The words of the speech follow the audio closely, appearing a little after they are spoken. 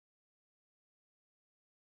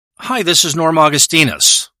Hi, this is Norm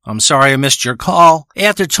Augustinus. I'm sorry I missed your call.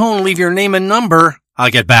 After tone, leave your name and number.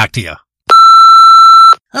 I'll get back to you.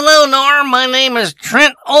 Hello, Norm. My name is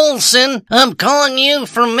Trent Olson. I'm calling you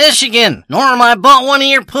from Michigan. Norm, I bought one of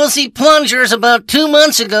your pussy plungers about 2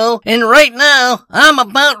 months ago, and right now, I'm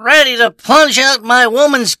about ready to plunge out my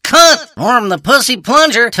woman's cunt. Norm, the pussy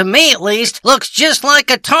plunger, to me at least, looks just like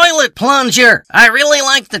a toilet plunger. I really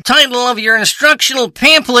like the title of your instructional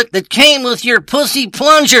pamphlet that came with your pussy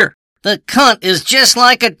plunger. The cunt is just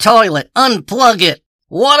like a toilet. Unplug it.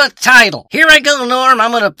 What a title. Here I go, Norm.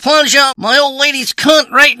 I'm gonna plunge out my old lady's cunt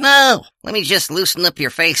right now. Let me just loosen up your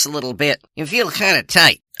face a little bit. You feel kinda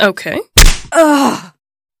tight. Okay.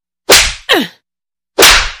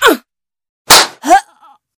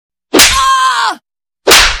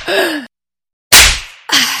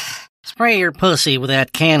 Spray your pussy with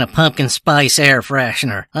that can of pumpkin spice air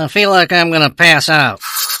freshener. I feel like I'm gonna pass out.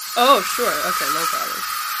 Oh, sure. Okay, no problem.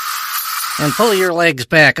 And pull your legs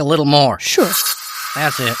back a little more. Sure.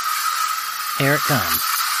 That's it. Here it comes.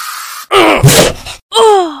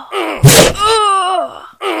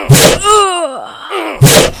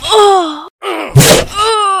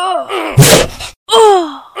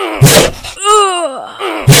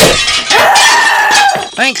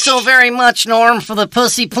 Thanks so very much, Norm, for the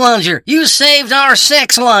pussy plunger. You saved our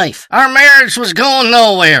sex life. Our marriage was going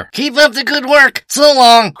nowhere. Keep up the good work. So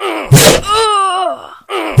long.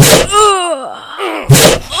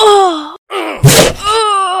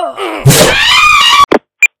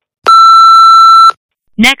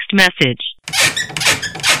 Next message.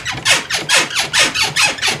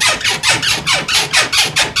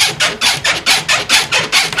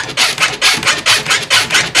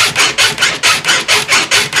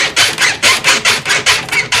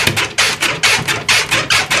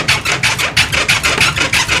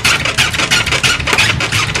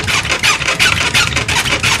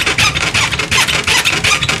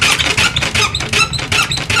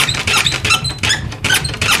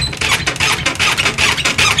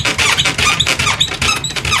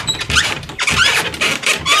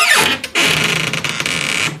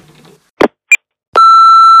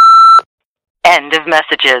 End of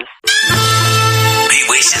messages. He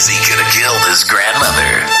wishes he could have killed his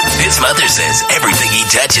grandmother. His mother says everything he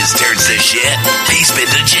touches turns to shit. He's been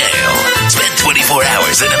to jail, spent 24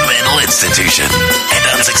 hours in a mental institution, and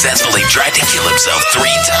unsuccessfully tried to kill himself 3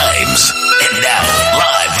 times. And now,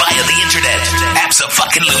 live via the internet,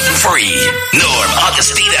 abso-fucking-lootin' free, Norm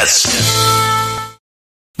Augustinus.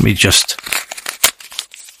 Let me just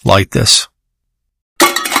light this.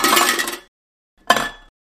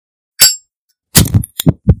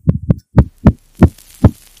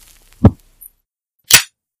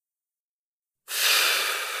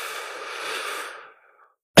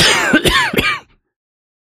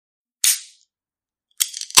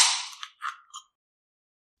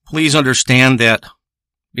 Please understand that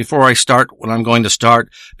before I start what I'm going to start,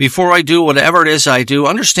 before I do whatever it is I do,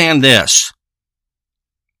 understand this.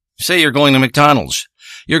 Say you're going to McDonald's.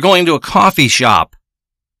 You're going to a coffee shop.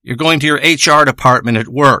 You're going to your HR department at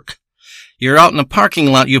work. You're out in the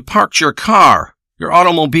parking lot. You parked your car, your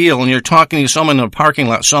automobile, and you're talking to someone in the parking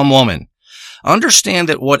lot, some woman. Understand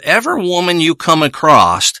that whatever woman you come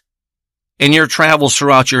across in your travels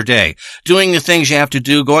throughout your day, doing the things you have to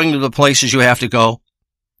do, going to the places you have to go,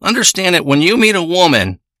 understand that when you meet a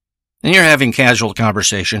woman and you're having casual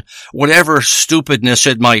conversation, whatever stupidness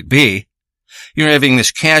it might be, you're having this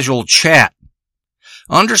casual chat.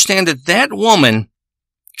 Understand that that woman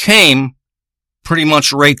came pretty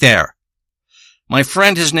much right there. My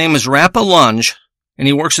friend, his name is Rappa Lunge, and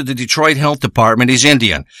he works at the Detroit Health Department. He's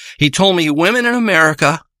Indian. He told me women in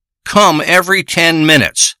America come every 10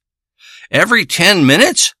 minutes. Every 10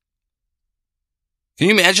 minutes? Can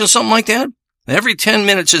you imagine something like that? Every 10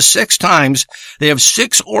 minutes is 6 times. They have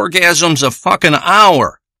 6 orgasms a fucking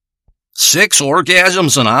hour. 6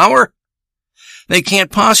 orgasms an hour? They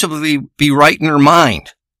can't possibly be right in their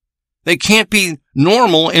mind. They can't be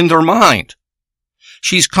normal in their mind.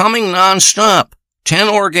 She's coming nonstop. 10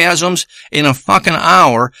 orgasms in a fucking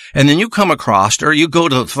hour, and then you come across her, you go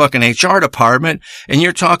to the fucking HR department, and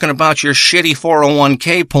you're talking about your shitty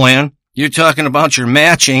 401k plan. You're talking about your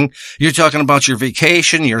matching. You're talking about your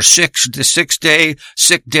vacation, your sick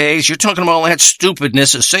days. You're talking about all that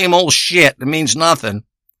stupidness, the same old shit that means nothing.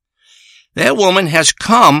 That woman has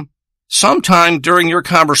come sometime during your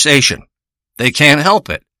conversation. They can't help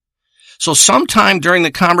it. So sometime during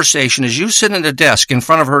the conversation, as you sit at a desk in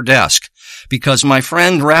front of her desk, because my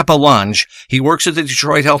friend Rappa Lunge, he works at the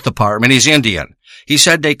Detroit Health Department, he's Indian. He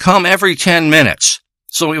said they come every 10 minutes.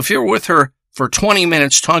 So if you're with her for 20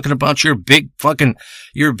 minutes talking about your big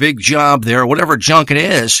job there, whatever junk it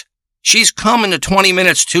is, She's come into 20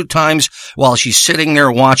 minutes 2 times while she's sitting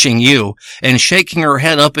there watching you and shaking her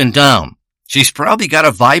head up and down. She's probably got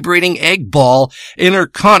a vibrating egg ball in her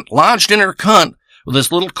cunt, lodged in her cunt, with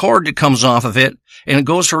this little cord that comes off of it, and it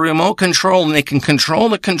goes to remote control, and they can control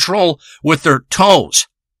the control with their toes.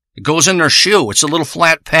 It goes in their shoe. It's a little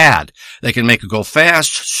flat pad. They can make it go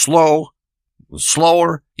fast, slow,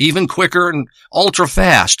 slower, even quicker, and ultra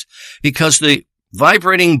fast, because the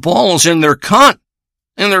vibrating ball's in their cunt.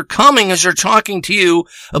 And they're coming as they're talking to you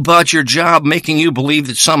about your job, making you believe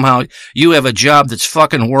that somehow you have a job that's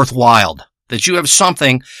fucking worthwhile, that you have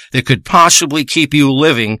something that could possibly keep you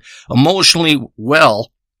living emotionally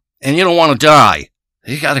well, and you don't want to die.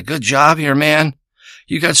 You got a good job here, man.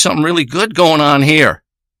 You got something really good going on here.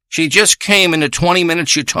 She just came in the 20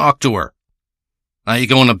 minutes you talked to her. Now you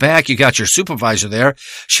go in the back, you got your supervisor there.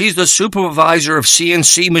 She's the supervisor of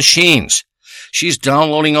CNC machines. She's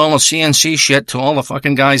downloading all the CNC shit to all the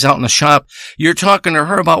fucking guys out in the shop. You're talking to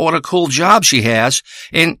her about what a cool job she has,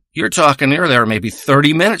 and you're talking to her there maybe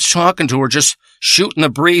 30 minutes talking to her, just shooting the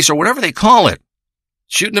breeze or whatever they call it.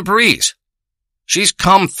 Shooting the breeze. She's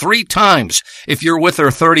come 3 times if you're with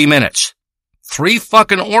her 30 minutes. 3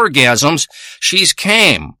 fucking orgasms she's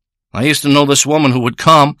came. I used to know this woman who would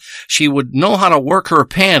come. She would know how to work her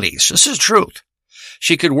panties. This is truth.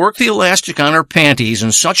 She could work the elastic on her panties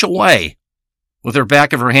in such a way with her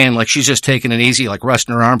back of her hand, like she's just taking it easy, like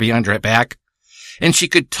resting her arm behind her back. And she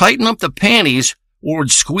could tighten up the panties or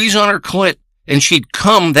would squeeze on her clit, and she'd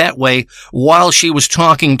come that way while she was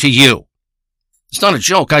talking to you. It's not a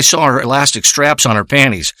joke. I saw her elastic straps on her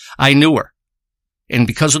panties. I knew her. And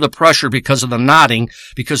because of the pressure, because of the knotting,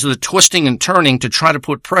 because of the twisting and turning to try to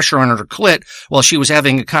put pressure on her clit while she was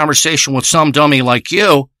having a conversation with some dummy like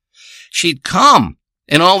you, she'd come,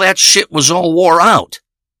 and all that shit was all wore out.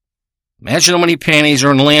 Imagine how many panties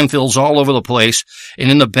are in landfills all over the place,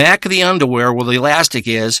 and in the back of the underwear where the elastic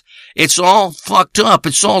is, it's all fucked up,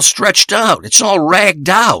 it's all stretched out, it's all ragged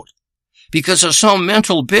out. Because of some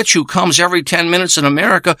mental bitch who comes every 10 minutes in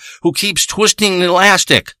America who keeps twisting the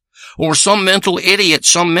elastic. Or some mental idiot,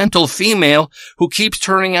 some mental female who keeps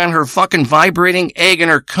turning on her fucking vibrating egg in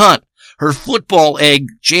her cunt. Her football egg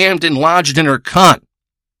jammed and lodged in her cunt.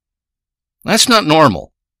 That's not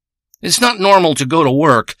normal. It's not normal to go to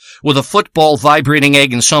work with a football vibrating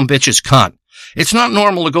egg in some bitch's cunt. It's not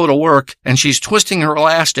normal to go to work and she's twisting her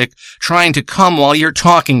elastic trying to come while you're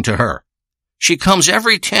talking to her. She comes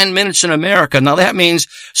every 10 minutes in America. Now that means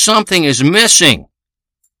something is missing.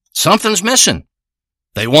 Something's missing.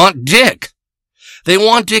 They want dick. They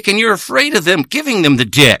want dick, and you're afraid of them giving them the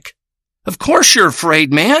dick. Of course you're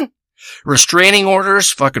afraid, man. Restraining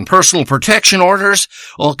orders, fucking personal protection orders,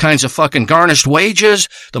 all kinds of fucking garnished wages.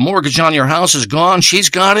 The mortgage on your house is gone. She's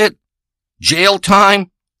got it. Jail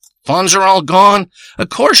time. Funds are all gone. Of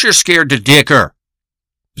course you're scared to dick her.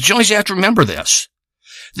 But you always have to remember this.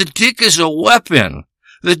 The dick is a weapon.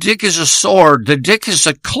 The dick is a sword. The dick is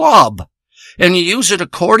a club. And you use it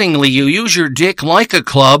accordingly. You use your dick like a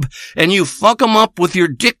club, and you fuck 'em up with your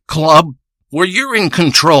dick club where you're in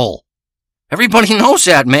control. Everybody knows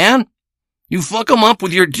that, man. You fuck 'em up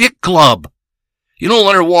with your dick club. You don't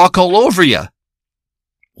let her walk all over you.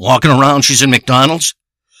 Walking around, she's in McDonald's.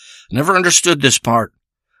 Never understood this part.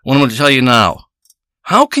 What I'm going to tell you now.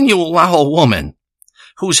 How can you allow a woman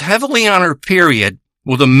who's heavily on her period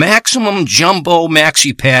with a maximum jumbo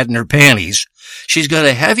maxi pad in her panties? She's got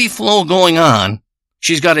a heavy flow going on.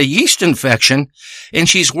 She's got a yeast infection, and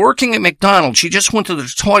she's working at McDonald's. She just went to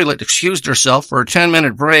the toilet, excused herself for a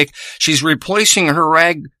 10-minute break. She's replacing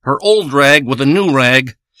her old rag with a new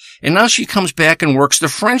rag, and now she comes back and works the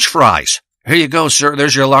French fries. Here you go, sir.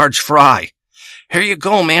 There's your large fry. Here you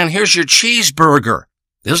go, man. Here's your cheeseburger.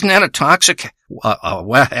 Isn't that a toxic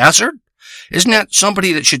hazard? Isn't that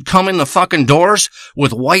somebody that should come in the fucking doors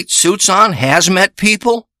with white suits on, hazmat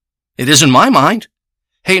people? It is in my mind.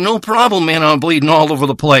 Hey, no problem, man, I'm bleeding all over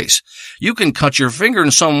the place. You can cut your finger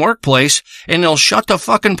in some workplace, and they'll shut the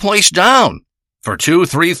fucking place down for 2,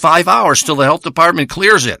 3, 5 hours till the health department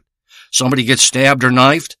clears it. Somebody gets stabbed or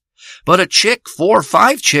knifed. But a chick, 4,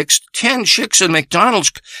 5 chicks, 10 chicks in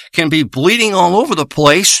McDonald's can be bleeding all over the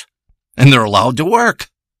place, and they're allowed to work.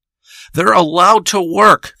 They're allowed to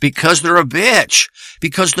work because they're a bitch,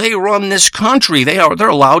 because they run this country. They're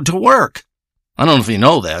allowed to work. I don't know if you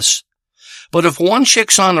know this, but if one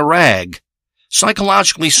chick's on the rag,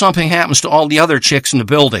 psychologically something happens to all the other chicks in the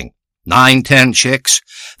building. 9, 10 chicks.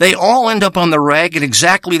 They all end up on the rag at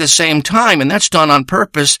exactly the same time, and that's done on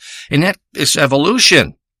purpose, and that is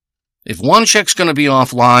evolution. If one chick's going to be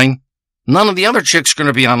offline, None of the other chicks are going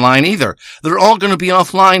to be online either. They're all going to be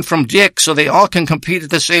offline from dick so they all can compete at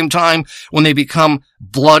the same time when they become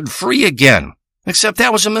blood-free again. Except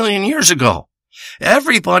that was 1,000,000 years ago.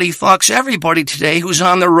 Everybody fucks everybody today who's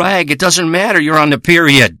on the rag. It doesn't matter. You're on the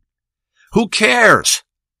period. Who cares?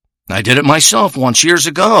 I did it myself once years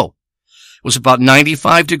ago. It was about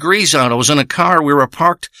 95 degrees out. I was in a car. We were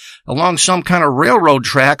parked along some kind of railroad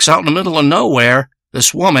tracks out in the middle of nowhere.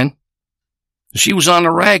 This woman, she was on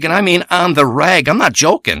the rag, and I mean on the rag. I'm not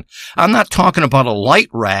joking. I'm not talking about a light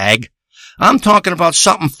rag. I'm talking about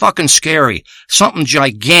something fucking scary, something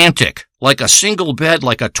gigantic, like a single bed,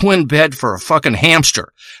 like a twin bed for a fucking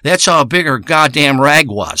hamster. That's how big her goddamn rag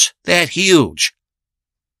was. That huge.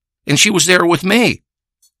 And she was there with me.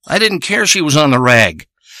 I didn't care she was on the rag.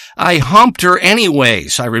 I humped her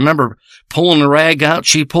anyways. I remember pulling the rag out.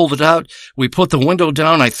 She pulled it out. We put the window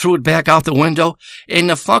down. I threw it back out the window, and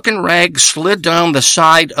the fucking rag slid down the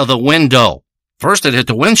side of the window. First, it hit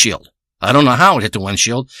the windshield. I don't know how it hit the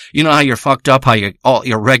windshield. You know how you're fucked up, how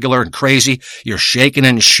you're regular and crazy. You're shaking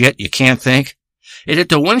and shit. You can't think. It hit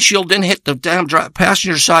the windshield, then hit the damn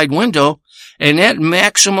passenger side window, and that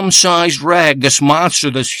maximum-sized rag, this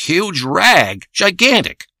monster, this huge rag,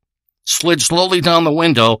 gigantic, slid slowly down the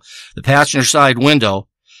window, the passenger side window,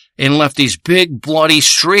 and left these big bloody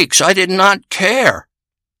streaks. I did not care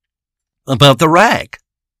about the rag.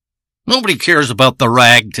 Nobody cares about the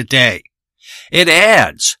rag today. It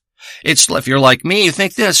adds. It's, if you're like me, you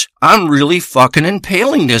think this, I'm really fucking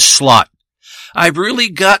impaling this slut. I've really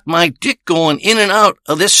got my dick going in and out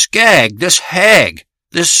of this skag, this hag,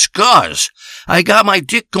 this scuzz. I got my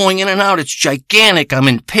dick going in and out. It's gigantic. I'm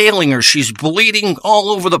impaling her. She's bleeding all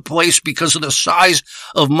over the place because of the size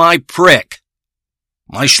of my prick.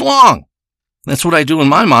 My schlong. That's what I do in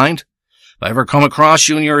my mind. If I ever come across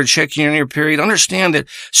you and you're a chick, you're in your period, understand that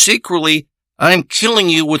secretly I'm killing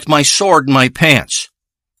you with my sword in my pants.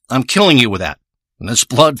 I'm killing you with that. And that's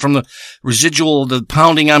blood from the residual, the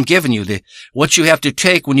pounding I'm giving you, what you have to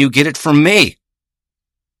take when you get it from me.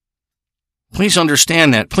 Please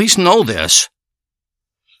understand that. Please know this.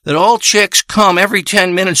 That all chicks come every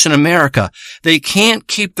 10 minutes in America. They can't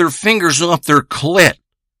keep their fingers off their clit.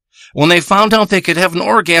 When they found out they could have an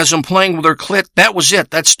orgasm playing with their clit, that was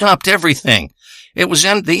it. That stopped everything. It was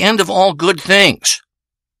the end of all good things.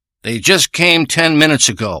 They just came 10 minutes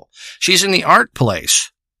ago. She's in the art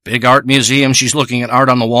place. Big art museum. She's looking at art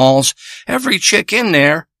on the walls. Every chick in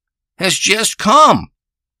there has just come.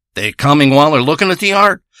 They're coming while they're looking at the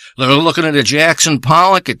art. They're looking at a Jackson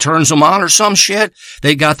Pollock. It turns them on or some shit.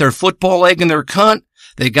 They got their football egg in their cunt.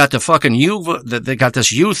 They got the fucking U. They got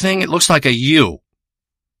this U thing. It looks like a U.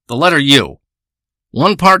 The letter U.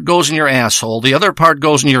 One part goes in your asshole. The other part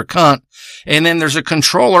goes in your cunt. And then there's a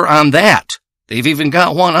controller on that. They've even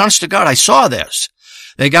got one. Honest to God, I saw this.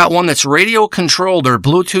 They got one that's radio controlled or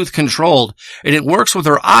Bluetooth controlled, and it works with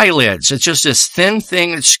their eyelids. It's just this thin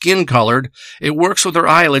thing that's skin colored. It works with their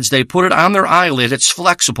eyelids. They put it on their eyelid. It's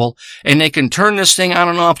flexible, and they can turn this thing on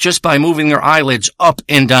and off just by moving their eyelids up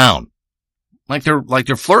and down. Like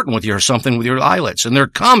they're flirting with you or something with your eyelids, and they're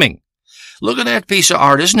coming. Look at that piece of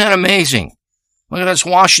art. Isn't that amazing? Look at this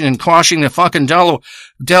Washington crossing the fucking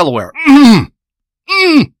Delaware.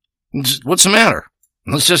 What's the matter?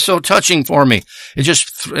 It's just so touching for me.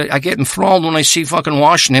 I get enthralled when I see fucking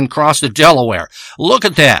Washington cross the Delaware. Look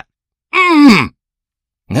at that.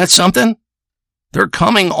 That's something? They're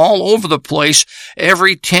coming all over the place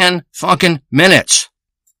every 10 fucking minutes.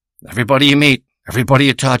 Everybody you meet, everybody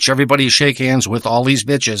you touch, everybody you shake hands with, all these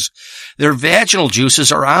bitches, their vaginal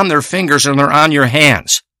juices are on their fingers and they're on your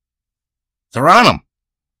hands. They're on them.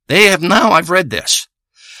 They have now, I've read this,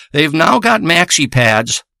 they've now got maxi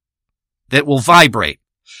pads that will vibrate.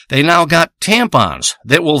 They now got tampons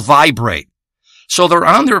that will vibrate. So they're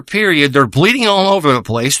on their period. They're bleeding all over the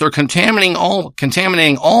place. They're contaminating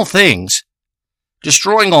all things,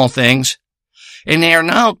 destroying all things. And they are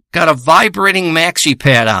now got a vibrating maxi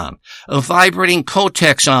pad on, a vibrating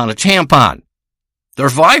Kotex on, a tampon. They're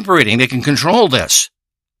vibrating. They can control this.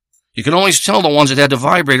 You can always tell the ones that had the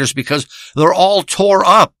vibrators because they're all tore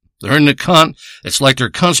up. They're in the cunt. It's like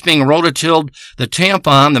their cunt's being rototilled. The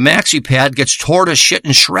tampon, the maxi pad, gets tore to shit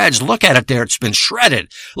and shreds. Look at it there. It's been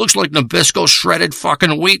shredded. Looks like Nabisco shredded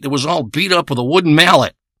fucking wheat that was all beat up with a wooden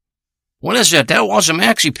mallet. What is that? That was a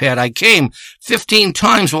maxi pad. I came 15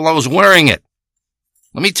 times while I was wearing it.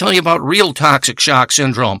 Let me tell you about real toxic shock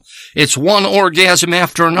syndrome. It's one orgasm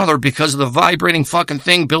after another because of the vibrating fucking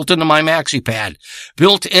thing built into my maxi pad,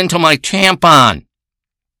 built into my tampon.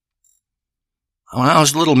 When I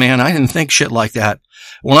was a little man, I didn't think shit like that.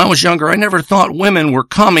 When I was younger, I never thought women were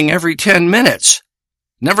coming every 10 minutes.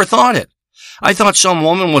 Never thought it. I thought some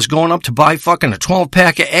woman was going up to buy fucking a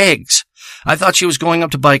 12-pack of eggs. I thought she was going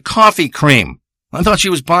up to buy coffee cream. I thought she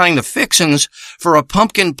was buying the fixins for a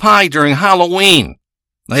pumpkin pie during Halloween.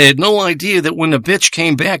 I had no idea that when the bitch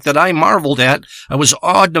came back that I marveled at, I was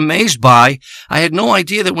awed and amazed by, I had no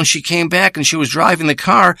idea that when she came back and she was driving the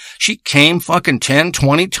car, she came fucking 10,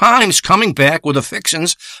 20 times coming back with the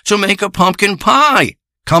fixins to make a pumpkin pie.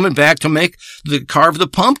 Coming back to carve the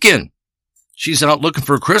pumpkin. She's out looking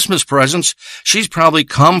for Christmas presents. She's probably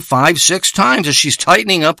come 5, 6 times as she's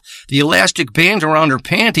tightening up the elastic band around her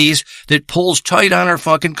panties that pulls tight on her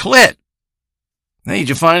fucking clit. Hey, did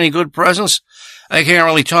you find any good presents? I can't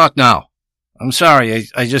really talk now. I'm sorry,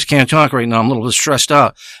 I just can't talk right now. I'm a little bit stressed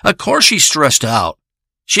out. Of course she's stressed out.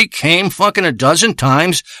 She came fucking a dozen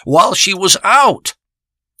times while she was out.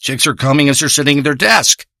 Chicks are coming as they're sitting at their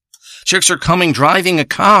desk. Chicks are coming driving a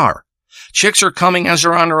car. Chicks are coming as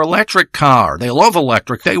they're on their electric car. They love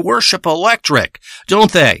electric. They worship electric,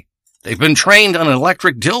 don't they? They've been trained on an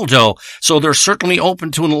electric dildo, so they're certainly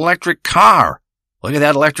open to an electric car. Look at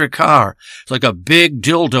that electric car. It's like a big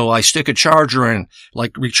dildo I stick a charger in,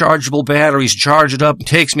 like rechargeable batteries, charge it up,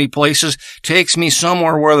 takes me places, takes me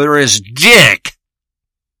somewhere where there is dick.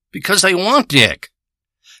 Because they want dick.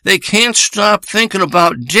 They can't stop thinking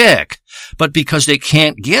about dick. But because they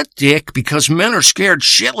can't get dick, because men are scared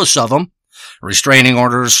shitless of them, restraining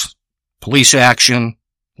orders, police action,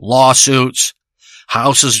 lawsuits,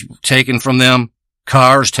 houses taken from them,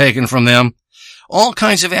 cars taken from them, all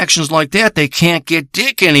kinds of actions like that, they can't get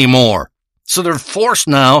dick anymore. So they're forced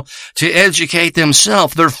now to educate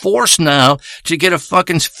themselves. They're forced now to get a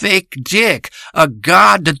fucking fake dick, a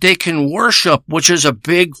god that they can worship, which is a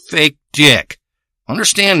big fake dick.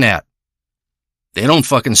 Understand that. They don't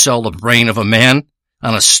fucking sell the brain of a man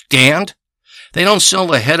on a stand. They don't sell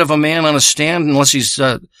the head of a man on a stand unless he's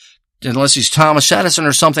Thomas Edison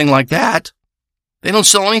or something like that. They don't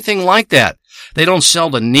sell anything like that. They don't sell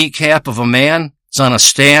the kneecap of a man. It's on a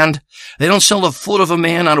stand. They don't sell the foot of a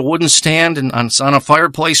man on a wooden stand and on a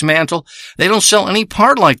fireplace mantle. They don't sell any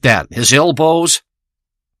part like that. His elbows,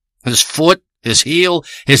 his foot, his heel,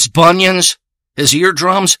 his bunions, his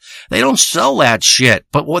eardrums. They don't sell that shit.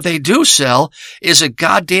 But what they do sell is a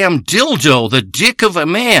goddamn dildo, the dick of a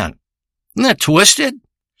man. Isn't that twisted?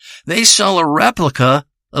 They sell a replica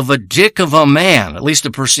of a dick of a man, at least a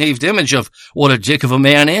perceived image of what a dick of a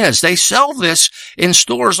man is. They sell this in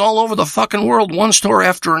stores all over the fucking world, one store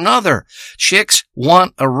after another. Chicks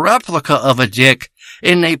want a replica of a dick,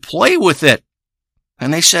 and they play with it.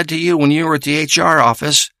 And they said to you when you were at the HR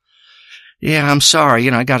office, yeah, I'm sorry,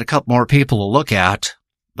 I got a couple more people to look at,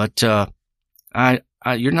 but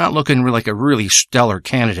you're not looking like a really stellar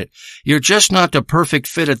candidate. You're just not the perfect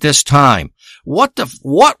fit at this time. What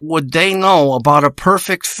would they know about a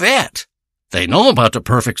perfect fit? They know about the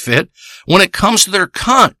perfect fit when it comes to their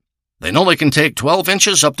cunt. They know they can take 12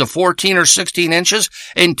 inches up to 14 or 16 inches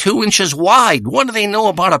and 2 inches wide. What do they know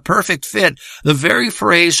about a perfect fit? The very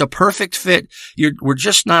phrase, a perfect fit, we're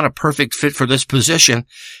just not a perfect fit for this position,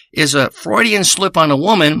 is a Freudian slip on a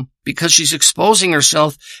woman because she's exposing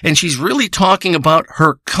herself and she's really talking about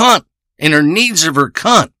her cunt and her needs of her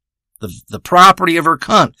cunt. The property of her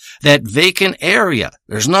cunt, that vacant area.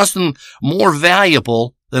 There's nothing more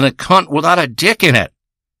valuable than a cunt without a dick in it.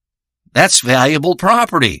 That's valuable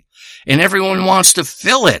property. And everyone wants to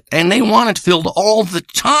fill it. And they want it filled all the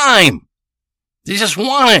time. They just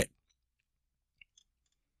want it.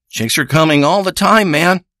 Chicks are coming all the time,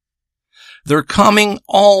 man. They're coming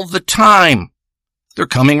all the time. They're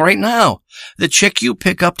coming right now. The chick you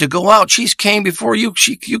pick up to go out, she's came before you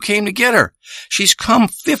came to get her. She's come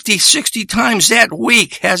 50, 60 times that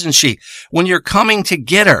week, hasn't she? When you're coming to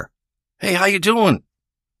get her. Hey, how you doing?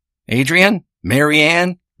 Adrian?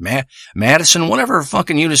 Marianne? Madison? Whatever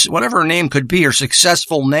her name could be, her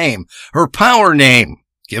successful name. Her power name.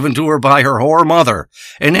 Given to her by her whore mother.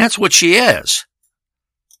 And that's what she is.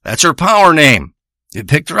 That's her power name. You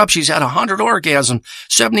picked her up, she's had 100 orgasms,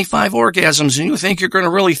 75 orgasms, and you think you're going to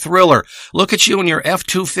really thrill her. Look at you in your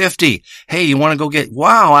F-250. Hey, you want to go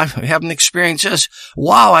wow, I haven't experienced this.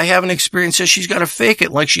 Wow, I haven't experienced this. She's got to fake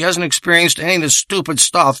it like she hasn't experienced any of the stupid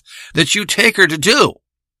stuff that you take her to do.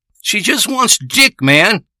 She just wants dick,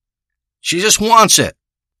 man. She just wants it.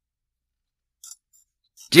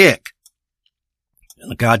 Dick. In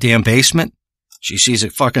the goddamn basement. She sees a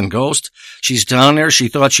fucking ghost. She's down there. She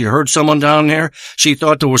thought she heard someone down there. She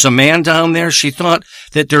thought there was a man down there. She thought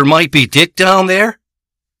that there might be dick down there.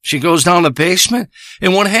 She goes down the basement,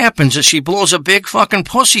 and what happens is she blows a big fucking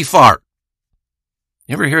pussy fart.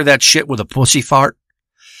 You ever hear that shit with a pussy fart?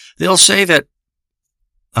 They'll say that,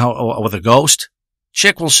 with a ghost,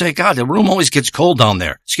 chick will say, God, the room always gets cold down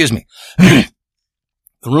there. Excuse me.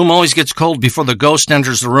 The room always gets cold before the ghost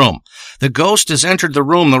enters the room. The ghost has entered the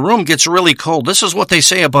room gets really cold. This is what they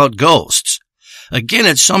say about ghosts. Again,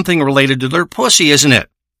 it's something related to their pussy, isn't it?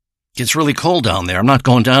 Gets really cold down there. I'm not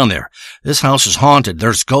going down there. This house is haunted.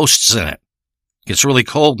 There's ghosts in it. Gets really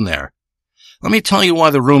cold in there. Let me tell you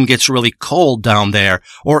why the room gets really cold down there,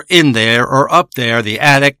 or in there, or up there, the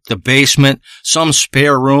attic, the basement, some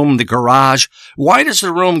spare room, the garage. Why does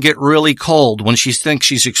the room get really cold when she thinks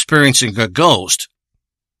she's experiencing a ghost?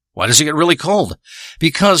 Why does it get really cold?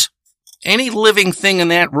 Because any living thing in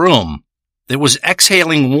that room that was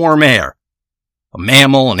exhaling warm air, a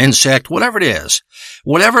mammal, an insect, whatever it is,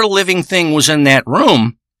 whatever living thing was in that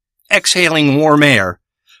room, exhaling warm air,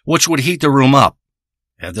 which would heat the room up.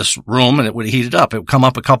 Had this room and it would heat it up. It would come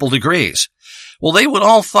up a couple degrees. Well, they would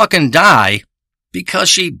all fucking die because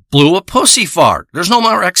she blew a pussy fart. There's no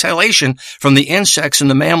more exhalation from the insects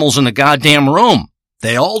and the mammals in the goddamn room.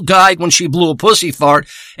 They all died when she blew a pussy fart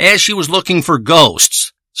as she was looking for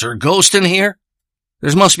ghosts. Is there a ghost in here?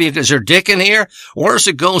 Is there dick in here? Where's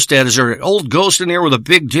the ghost at? Is there an old ghost in here with a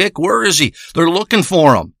big dick? Where is he? They're looking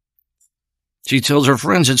for him. She tells her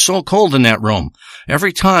friends, it's so cold in that room.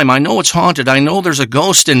 Every time, I know it's haunted. I know there's a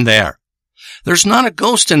ghost in there. There's not a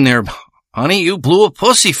ghost in there, honey. You blew a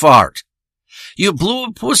pussy fart. You blew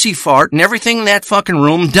a pussy fart and everything in that fucking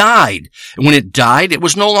room died. And when it died, it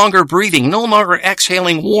was no longer breathing, no longer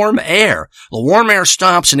exhaling warm air. The warm air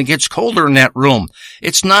stops and it gets colder in that room.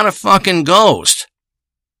 It's not a fucking ghost.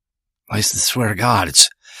 I swear to God, it's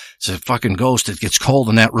a fucking ghost that gets cold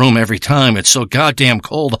in that room every time. It's so goddamn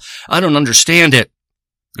cold. I don't understand it.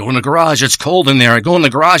 Go in the garage, it's cold in there. I go in the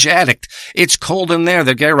garage attic, it's cold in there,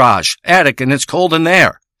 the garage attic, and it's cold in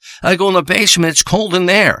there. I go in the basement, it's cold in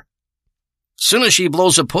there. As soon as she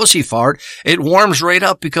blows a pussy fart, it warms right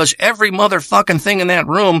up because every motherfucking thing in that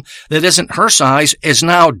room that isn't her size is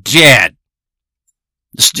now dead.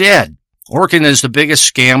 It's dead. Orkin is the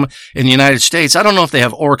biggest scam in the United States. I don't know if they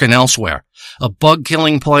have Orkin elsewhere. A bug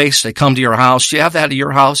killing place. They come to your house. Do you have that at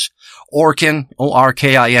your house? Orkin,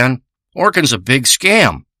 O-R-K-I-N. Orkin's a big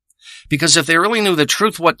scam. Because if they really knew the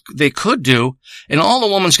truth, what they could do, and all the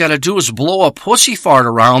woman's got to do is blow a pussy fart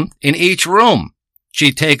around in each room.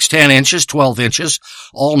 She takes 10 inches, 12 inches,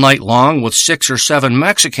 all night long with 6 or 7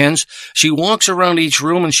 Mexicans. She walks around each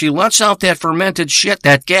room and she lets out that fermented shit,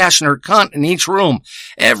 that gas in her cunt in each room.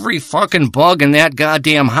 Every fucking bug in that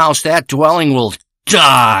goddamn house, that dwelling will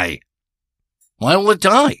die. Why will it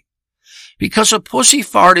die? Because a pussy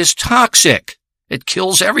fart is toxic. It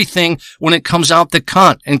kills everything when it comes out the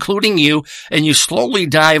cunt, including you, and you slowly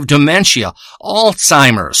die of dementia,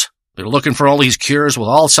 Alzheimer's. They're looking for all these cures with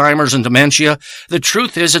Alzheimer's and dementia. The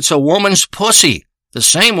truth is it's a woman's pussy. The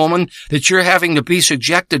same woman that you're having to be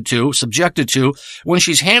subjected to when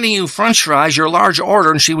she's handing you french fries, your large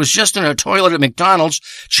order, and she was just in a toilet at McDonald's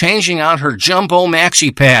changing out her jumbo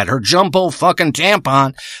maxi pad, her jumbo fucking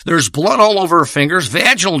tampon. There's blood all over her fingers,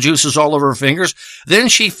 vaginal juices all over her fingers. Then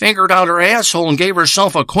she fingered out her asshole and gave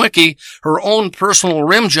herself a quickie, her own personal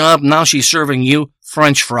rim job. Now she's serving you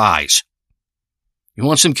french fries. You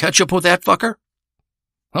want some ketchup with that fucker?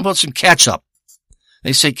 How about some catsup?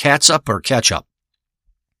 They say catsup or ketchup.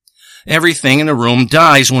 Everything in the room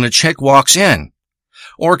dies when a chick walks in.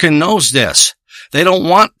 Orkin knows this. They don't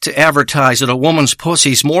want to advertise that a woman's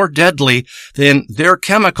pussy's more deadly than their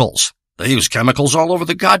chemicals. They use chemicals all over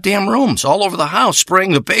the goddamn rooms, all over the house,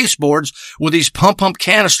 spraying the baseboards with these pump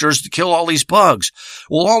canisters to kill all these bugs.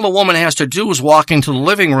 Well, all the woman has to do is walk into the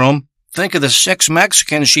living room, think of the 6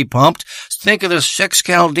 Mexicans she pumped, think of the 6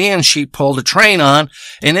 Chaldeans she pulled a train on,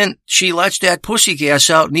 and then she lets that pussy gas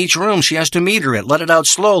out in each room. She has to meter it, let it out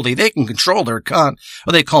slowly. They can control their cunt.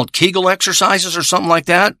 Are they called Kegel exercises or something like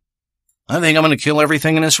that? I think I'm going to kill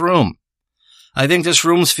everything in this room. I think this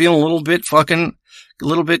room's feeling I'm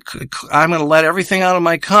going to let everything out of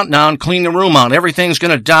my cunt now and clean the room out. Everything's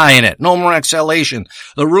going to die in it. No more exhalation.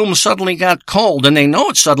 The room suddenly got cold, and they know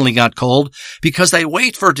it suddenly got cold because they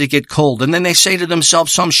wait for it to get cold, and then they say to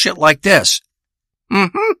themselves some shit like this.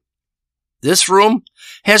 This room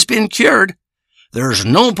has been cured. There's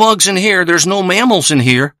no bugs in here. There's no mammals in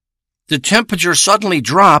here. The temperature suddenly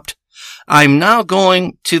dropped. I'm now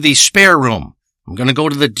going to the spare room. I'm going to go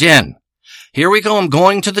to the den. Here we go. I'm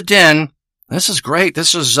going to the den. This is great.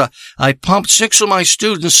 I pumped 6 of my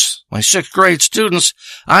students, my 6th grade students.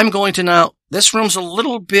 I'm going to now, this room's a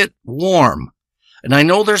little bit warm, and I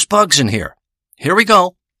know there's bugs in here. Here we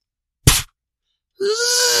go.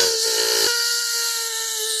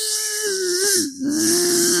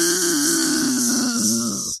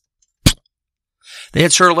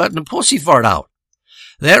 That's her letting the pussy fart out.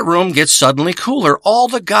 that room gets suddenly cooler. All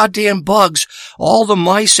the goddamn bugs, all the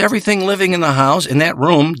mice, everything living in the house in that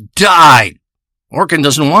room died. Orkin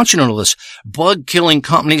doesn't want you to know this. Bug-killing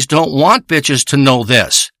companies don't want bitches to know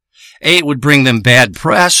this. A, it would bring them bad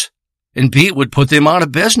press, and B, it would put them out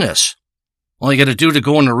of business. All you gotta do to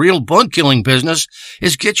go in the real bug-killing business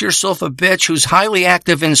is get yourself a bitch who's highly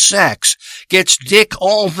active in sex, gets dick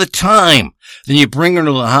all the time. Then you bring her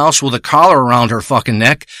to the house with a collar around her fucking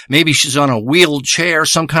neck. Maybe she's on a wheeled chair,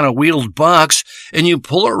 some kind of wheeled box, and you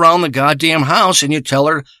pull her around the goddamn house and you tell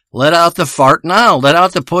her, let out the fart now. Let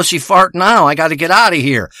out the pussy fart now. I gotta get out of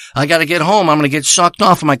here. I gotta get home. I'm gonna get sucked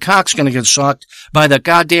off and my cock's gonna get sucked by the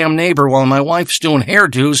goddamn neighbor while my wife's doing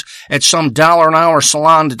hairdos at some $1 an hour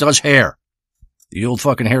salon that does hair. The old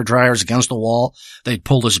fucking hair dryers against the wall. They'd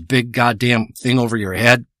pull this big goddamn thing over your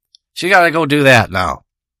head. So you gotta go do that now.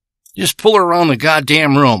 Just pull her around the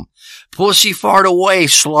goddamn room. Pussy fart away,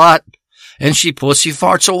 slut. And she pussy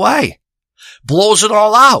farts away. Blows it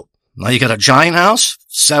all out. Now you got a giant house,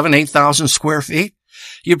 8,000 square feet.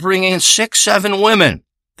 You bring in 6, 7 women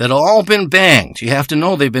that have all been banged. You have to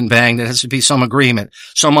know they've been banged. There has to be some agreement,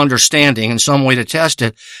 some understanding, and some way to test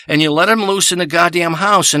it. And you let them loose in the goddamn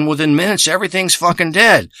house, and within minutes, everything's fucking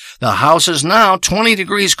dead. The house is now 20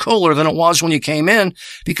 degrees cooler than it was when you came in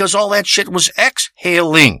because all that shit was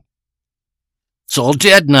exhaling. It's all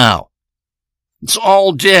dead now. It's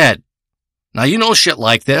all dead. Now, you know shit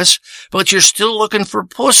like this, but you're still looking for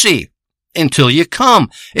pussy until you come,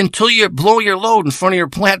 until you blow your load in front of your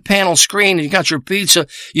flat panel screen and you got your pizza.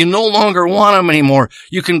 You no longer want them anymore.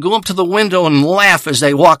 You can go up to the window and laugh as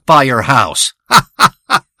they walk by your house.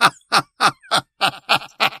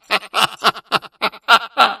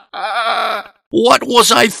 What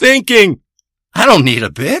was I thinking? I don't need a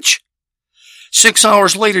bitch. 6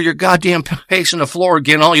 hours later, you're goddamn pacing the floor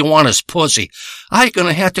again. All you want is pussy. I ain't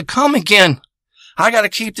gonna have to come again. I gotta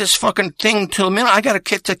keep this fucking thing till a minute. I gotta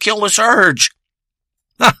get to kill this urge.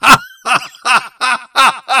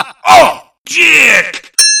 Oh,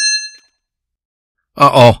 dick!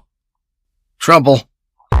 Uh-oh. Trouble.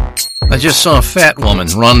 I just saw a fat woman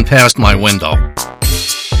run past my window.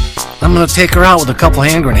 I'm gonna take her out with a couple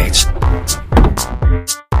hand grenades.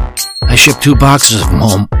 I shipped 2 boxes of them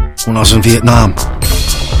home when I was in Vietnam.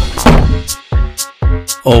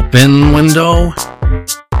 Open window.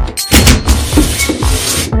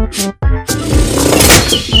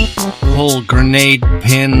 Pull grenade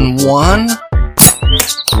pin 1.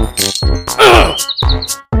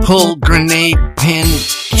 Pull grenade pin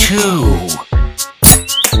 2.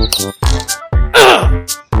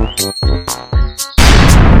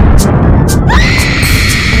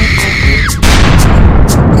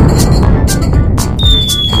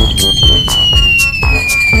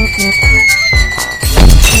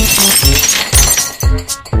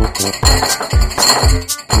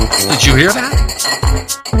 Did you hear that?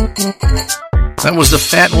 That was the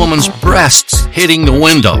fat woman's breasts hitting the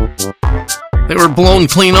window. They were blown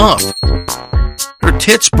clean off. Her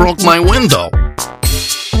tits broke my window.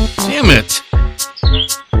 Damn it.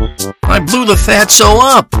 I blew the fatso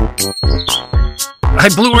up. I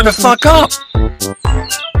blew her the fuck up.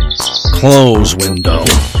 Close window.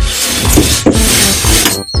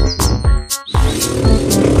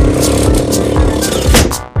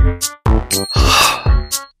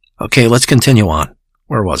 Okay, let's continue on.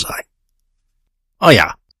 Where was I? Oh,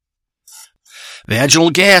 yeah. Vaginal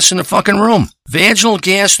gas in the fucking room. Vaginal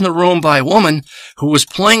gas in the room by a woman who was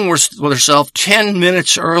playing with herself 10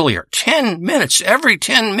 minutes earlier. 10 minutes. Every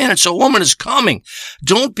 10 minutes a woman is coming.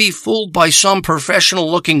 Don't be fooled by some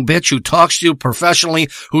professional-looking bitch who talks to you professionally,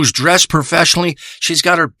 who's dressed professionally. She's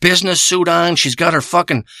got her business suit on. She's got her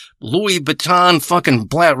fucking Louis Vuitton fucking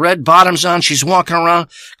black red bottoms on. She's walking around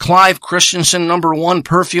Clive Christensen #1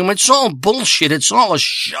 perfume. It's all bullshit. It's all a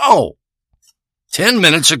show. 10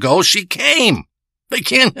 minutes ago, she came. They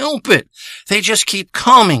can't help it. They just keep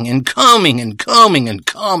coming and coming and coming and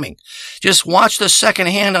coming. Just watch the second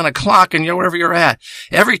hand on a clock and wherever you're at.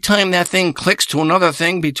 Every time that thing clicks to another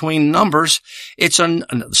thing between numbers,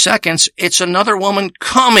 seconds, it's another woman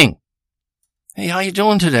coming. Hey, how you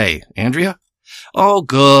doing today, Andrea? Oh,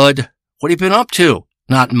 good. What have you been up to?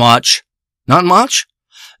 Not much. Not much?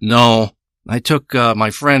 No. I took my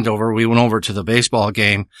friend over. We went over to the baseball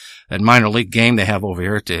game, that minor league game they have over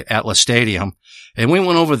here at the Atlas Stadium. And we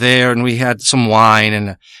went over there and we had some wine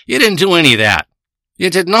and you didn't do any of that. You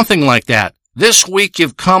did nothing like that. This week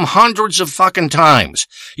you've come hundreds of fucking times.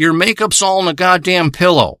 Your makeup's all in a goddamn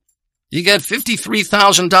pillow. You got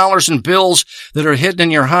 $53,000 in bills that are hidden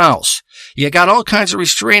in your house. You got all kinds of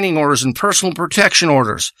restraining orders and personal protection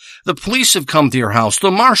orders. The police have come to your house.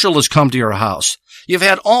 The marshal has come to your house. You've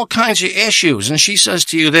had all kinds of issues, and she says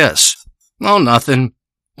to you this. No, nothing.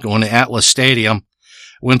 Going to Atlas Stadium.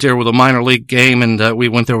 Went there with a minor league game, and we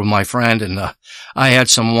went there with my friend, and I had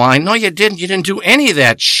some wine. No, you didn't. You didn't do any of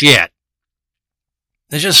that shit.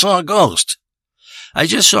 I just saw a ghost. I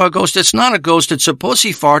just saw a ghost. It's not a ghost. It's a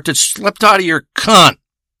pussy fart that slipped out of your cunt.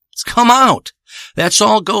 It's come out. That's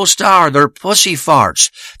all ghosts are. They're pussy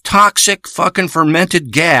farts. Toxic fucking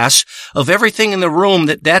fermented gas of everything in the room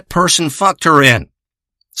that person fucked her in.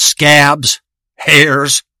 Scabs,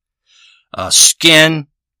 hairs, skin,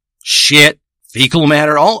 shit, fecal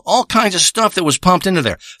matter, all kinds of stuff that was pumped into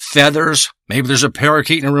there. Feathers. Maybe there's a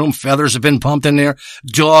parakeet in a room. Feathers have been pumped in there.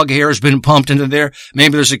 Dog hair has been pumped into there.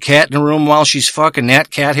 Maybe there's a cat in a room while she's fucking. That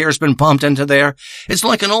cat hair has been pumped into there. It's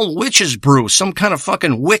like an old witch's brew. Some kind of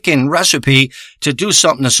fucking Wiccan recipe to do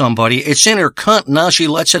something to somebody. It's in her cunt. Now she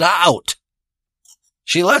lets it out.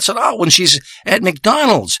 She lets it out when she's at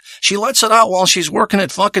McDonald's. She lets it out while she's working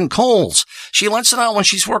at fucking Kohl's. She lets it out when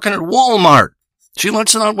she's working at Walmart. She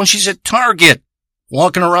lets it out when she's at Target.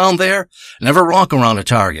 Walking around there. Never walk around a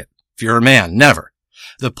Target. If you're a man, never.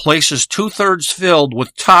 The place is 2/3 filled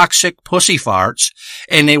with toxic pussy farts,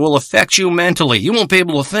 and they will affect you mentally. You won't be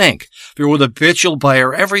able to think. If you're with a bitch, you'll buy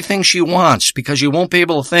her everything she wants because you won't be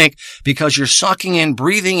able to think because you're sucking in,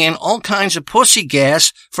 breathing in all kinds of pussy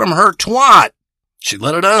gas from her twat. She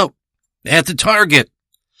let it out at the Target.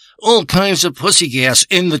 All kinds of pussy gas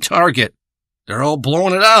in the Target. They're all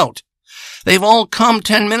blowing it out. They've all come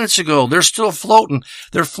 10 minutes ago. They're still floating.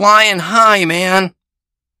 They're flying high, man.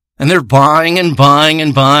 And they're buying and buying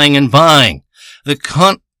and buying and buying. The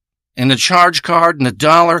cunt and the charge card and the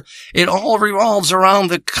dollar, it all revolves around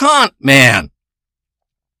the cunt, man.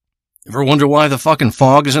 Ever wonder why the fucking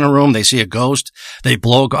fog is in a room? They see a ghost. They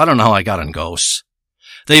blow, I don't know how I got on ghosts.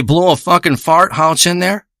 They blow a fucking fart, how it's in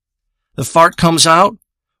there. The fart comes out.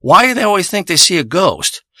 Why do they always think they see a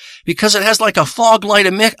ghost? Because it has like a fog light,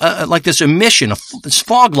 like this emission, this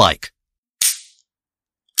fog-like.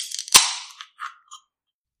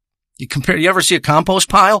 You ever see a compost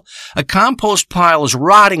pile? A compost pile is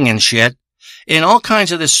rotting and shit, and all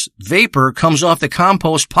kinds of this vapor comes off the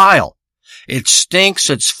compost pile. It stinks,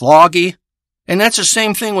 it's foggy, and that's the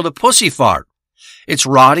same thing with a pussy fart. It's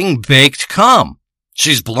rotting, baked cum.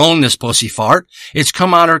 She's blown this pussy fart. It's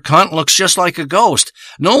come out her cunt, looks just like a ghost.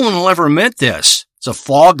 No one will ever admit this. It's a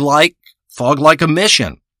fog-like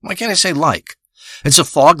emission. Why can't I say like? It's a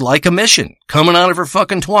fog-like emission coming out of her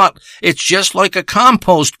fucking twat. It's just like a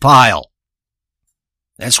compost pile.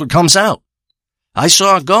 That's what comes out. I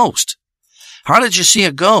saw a ghost. How did you see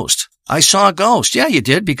a ghost? I saw a ghost. Yeah, you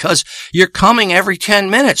did, because you're coming every 10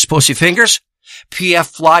 minutes, pussy fingers.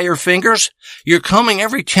 PF flyer fingers. You're coming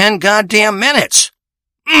every 10 goddamn minutes.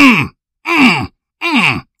 You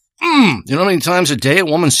know how many times a day a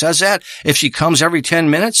woman says that? If she comes every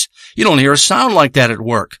 10 minutes? You don't hear a sound like that at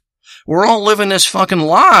work. We're all living this fucking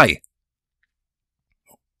lie.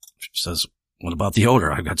 She says, what about the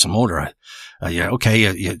odor? I've got some odor. Yeah,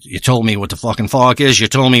 okay, you told me what the fucking fog is. You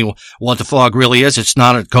told me what the fog really is. It's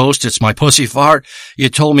not a ghost. It's my pussy fart. You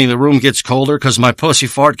told me the room gets colder because my pussy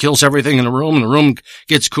fart kills everything in the room, and the room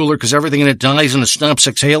gets cooler because everything in it dies and it stops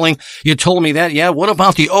exhaling. You told me that. Yeah, what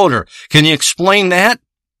about the odor? Can you explain that?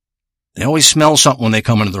 They always smell something when they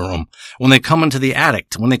come into the room. When they come into the attic,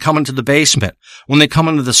 when they come into the basement, when they come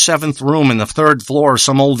into the 7th room in the 3rd floor,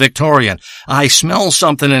 some old Victorian. I smell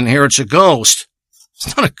something in here. It's a ghost.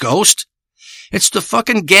 It's not a ghost. It's the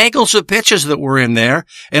fucking gaggles of bitches that were in there,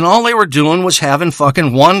 and all they were doing was having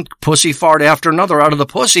fucking one pussy fart after another out of the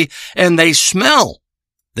pussy, and they smell.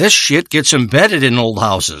 This shit gets embedded in old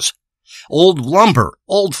houses. Old lumber,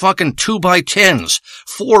 old fucking 2x10s,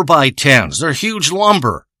 4x10s. They're huge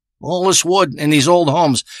lumber. All this wood in these old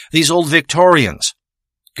homes, these old Victorians.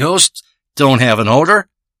 Ghosts don't have an odor.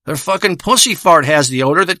 Their fucking pussy fart has the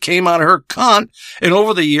odor that came out of her cunt, and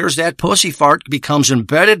over the years that pussy fart becomes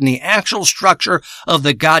embedded in the actual structure of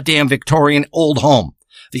the goddamn Victorian old home.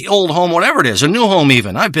 The old home, whatever it is, a new home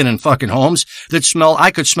even. I've been in fucking homes that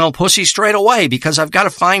I could smell pussy straight away because I've got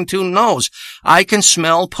a fine-tuned nose. I can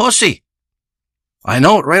smell pussy. I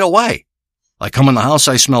know it right away. I come in the house,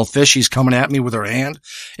 I smell fish, she's coming at me with her hand,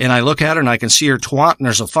 and I look at her and I can see her twat, and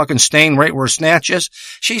there's a fucking stain right where her snatch is.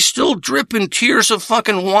 She's still dripping tears of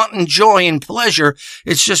fucking wanton joy and pleasure.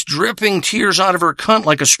 It's just dripping tears out of her cunt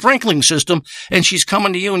like a sprinkling system, and she's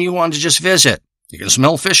coming to you and you want to just visit. You can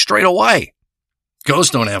smell fish straight away.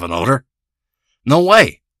 Ghosts don't have an odor. No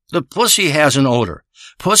way. The pussy has an odor.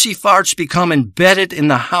 Pussy farts become embedded in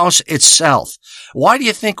the house itself. Why do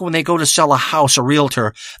you think when they go to sell a house, a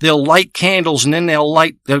realtor, they'll light candles and then they'll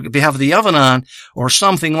have the oven on or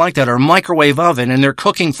something like that, or a microwave oven, and they're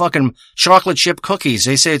cooking fucking chocolate chip cookies.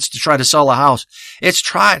 They say it's to try to sell a house. It's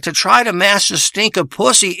to try to mask the stink of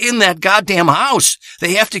pussy in that goddamn house.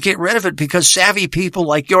 They have to get rid of it because savvy people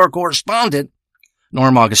like your correspondent,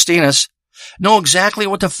 Norm Augustinus, know exactly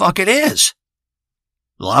what the fuck it is.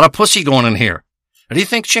 A lot of pussy going in here. What do you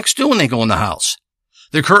think chicks do when they go in the house?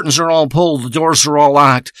 The curtains are all pulled, the doors are all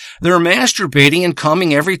locked. They're masturbating and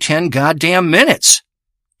coming every 10 goddamn minutes.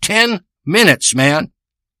 10 minutes, man.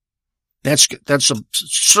 That's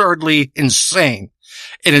absurdly insane.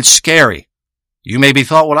 And it's scary. You maybe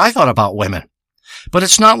thought what I thought about women. But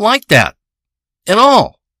it's not like that. At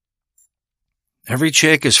all. Every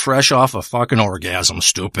chick is fresh off a fucking orgasm,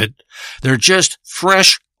 stupid. They're just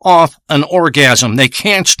fresh off an orgasm. They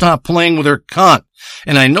can't stop playing with their cunt.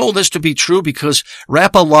 And I know this to be true because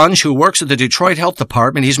Rappa Lunge, who works at the Detroit Health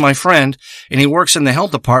Department, he's my friend, and he works in the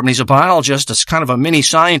health department. He's a biologist, a kind of a mini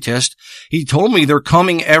scientist. He told me they're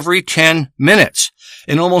coming every 10 minutes.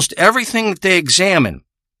 And almost everything that they examine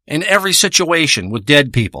in every situation with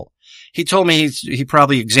dead people. He told me he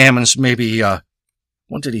probably examines maybe,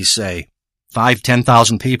 what did he say?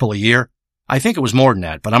 10,000 people a year? I think it was more than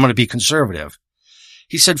that, but I'm going to be conservative.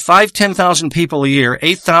 He said 10,000 people a year,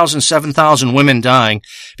 8,000, 7,000 women dying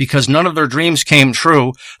because none of their dreams came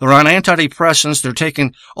true. They're on antidepressants. They're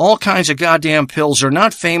taking all kinds of goddamn pills. They're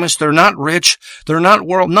not famous. They're not rich. They're not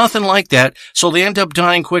nothing like that. So they end up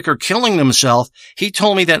dying quick or killing themselves. He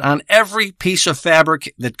told me that on every piece of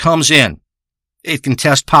fabric that comes in, it can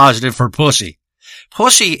test positive for pussy.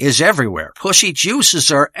 Pussy is everywhere. Pussy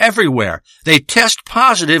juices are everywhere. They test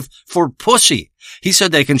positive for pussy. He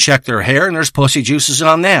said they can check their hair and there's pussy juices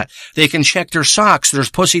on that. They can check their socks.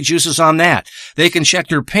 There's pussy juices on that. They can check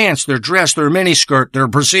their pants, their dress, their miniskirt, their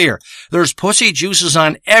brassiere. There's pussy juices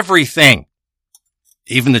on everything.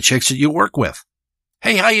 Even the chicks that you work with.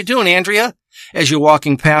 Hey, how you doing, Andrea? As you're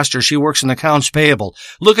walking past her, she works in accounts payable.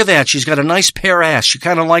 Look at that. She's got a nice pear ass. You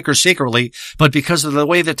kind of like her secretly, but because of the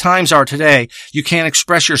way the times are today, you can't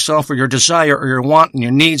express yourself or your desire or your want and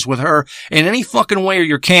your needs with her in any fucking way or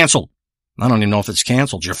you're canceled. I don't even know if it's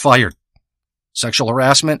canceled. You're fired. Sexual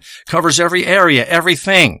harassment covers every area,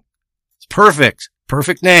 everything. It's perfect.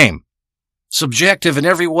 Perfect name. Subjective in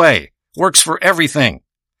every way. Works for everything.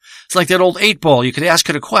 It's like that old 8-ball. You could ask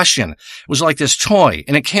it a question. It was like this toy,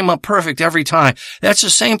 and it came up perfect every time. That's the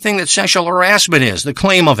same thing that sexual harassment is, the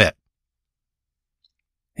claim of it.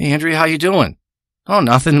 Hey, Andrea, how you doing? Oh,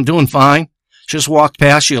 nothing. I'm doing fine. Just walked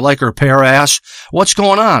past you like her pear ass. What's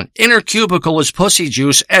going on? In her cubicle is pussy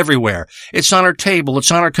juice everywhere. It's on her table.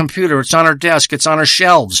 It's on her computer. It's on her desk. It's on her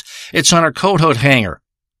shelves. It's on her coat hood hanger.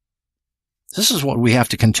 This is what we have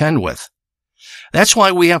to contend with. That's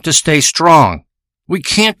why we have to stay strong. We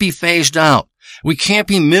can't be phased out. We can't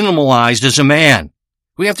be minimalized as a man.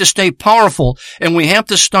 We have to stay powerful, and we have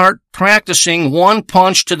to start practicing one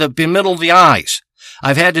punch to the middle of the eyes.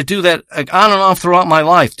 I've had to do that on and off throughout my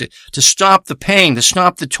life to stop the pain, to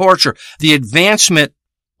stop the torture, the advancement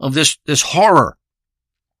of this horror.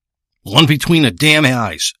 One between the damn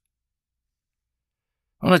eyes.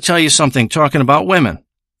 I want to tell you something talking about women.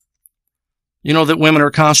 You know that women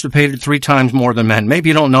are constipated 3 times more than men. Maybe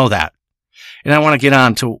you don't know that. And I want to get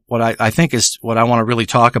on to what I think is what I want to really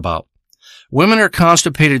talk about. Women are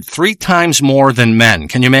constipated 3 times more than men.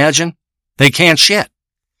 Can you imagine? They can't shit.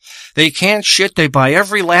 They can't shit. They buy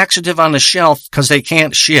every laxative on the shelf because they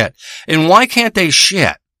can't shit. And why can't they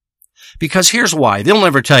shit? Because here's why. They'll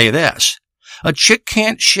never tell you this. A chick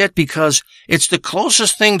can't shit because it's the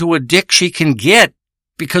closest thing to a dick she can get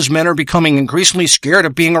because men are becoming increasingly scared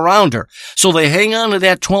of being around her. So they hang on to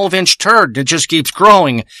that 12-inch turd that just keeps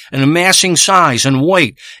growing and amassing size and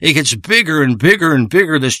weight. It gets bigger and bigger and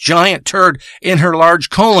bigger, this giant turd in her large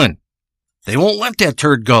colon. They won't let that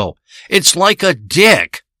turd go. It's like a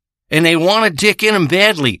dick. And they want a dick in them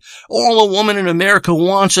badly. All a woman in America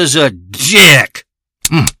wants is a dick.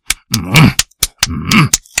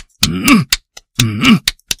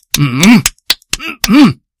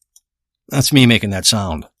 That's me making that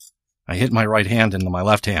sound. I hit my right hand into my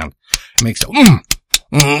left hand. It makes a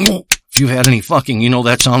If you've had any fucking, you know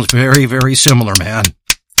that sounds very, very similar, man.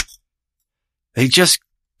 They just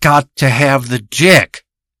got to have the dick.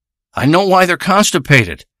 I know why they're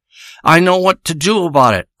constipated. I know what to do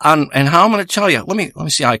about it. And how I'm going to tell you. Let me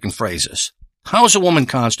see how I can phrase this. How is a woman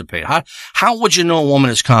constipated? How would you know a woman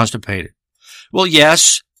is constipated? Well,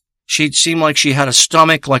 yes, she'd seem like she had a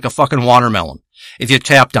stomach like a fucking watermelon if you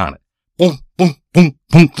tapped on it. boom, boom, boom,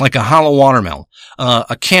 boom, like a hollow watermelon.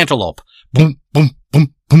 A cantaloupe, boom, boom,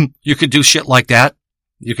 boom, boom. You could do shit like that.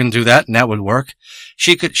 You can do that and that would work.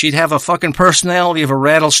 She'd have a fucking personality of a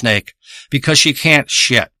rattlesnake because she can't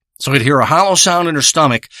shit. So you'd hear a hollow sound in her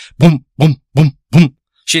stomach, boom, boom, boom, boom.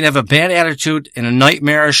 She'd have a bad attitude and a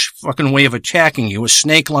nightmarish fucking way of attacking you, a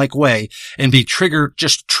snake-like way, and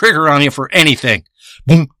just trigger on you for anything.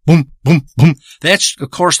 Boom, boom, boom, boom. That's,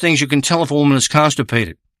 of course, things you can tell if a woman is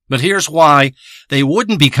constipated. But here's why they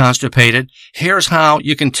wouldn't be constipated. Here's how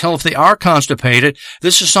you can tell if they are constipated.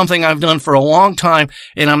 This is something I've done for a long time,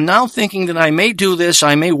 and I'm now thinking that I may do this,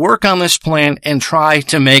 I may work on this plan and try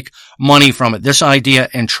to make money from it, this idea,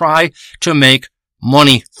 and try to make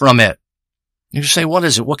money from it. You say, what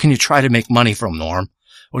is it? What can you try to make money from, Norm?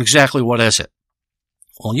 What is it?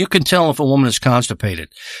 Well, you can tell if a woman is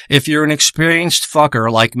constipated. If you're an experienced fucker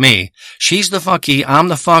like me, she's the fucky, I'm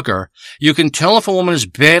the fucker, you can tell if a woman is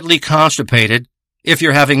badly constipated if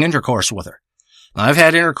you're having intercourse with her. Now, I've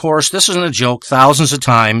had intercourse, this isn't a joke, thousands of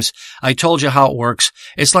times. I told you how it works.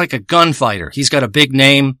 It's like a gunfighter. He's got a big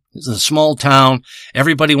name. It's in a small town.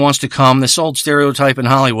 Everybody wants to come. This old stereotype in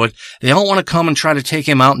Hollywood. They all want to come and try to take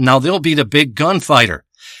him out, and now they'll be the big gunfighter.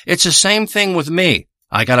 It's the same thing with me.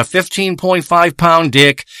 I got a 15.5 pound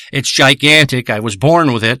dick. It's gigantic. I was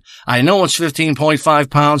born with it. I know it's 15.5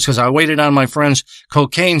 pounds because I weighed it on my friend's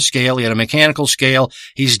cocaine scale. He had a mechanical scale.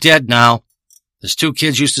 He's dead now. His two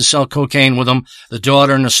kids used to sell cocaine with him, the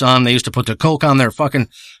daughter and the son. They used to put the coke on their fucking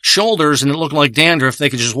shoulders and it looked like dandruff. They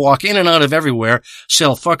could just walk in and out of everywhere,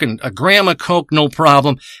 sell fucking a gram of coke, no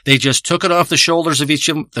problem. They just took it off the shoulders of each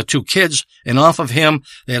of them, the two kids, and off of him.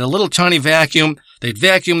 They had a little tiny vacuum. They'd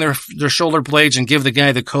vacuum their shoulder blades and give the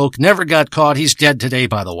guy the coke. Never got caught. He's dead today,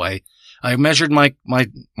 by the way. I measured my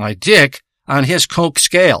dick on his coke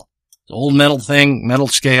scale. The old metal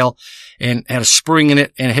scale. And had a spring in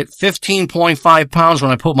it, and it hit 15.5 pounds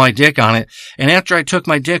when I put my dick on it. And after I took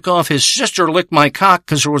my dick off, his sister licked my cock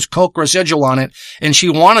because there was coke residual on it, and she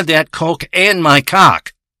wanted that coke and my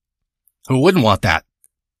cock. Who wouldn't want that?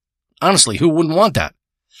 Honestly, who wouldn't want that?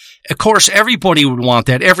 Of course, everybody would want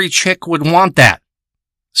that. Every chick would want that.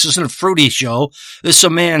 This isn't a fruity show. This is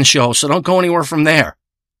a man show, so don't go anywhere from there.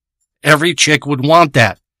 Every chick would want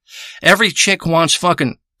that. Every chick wants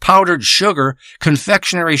fucking powdered sugar,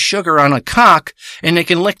 confectionery sugar on a cock, and they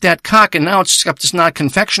can lick that cock, and now it's not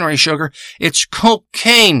confectionery sugar, it's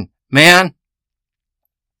cocaine, man.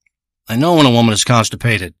 I know when a woman is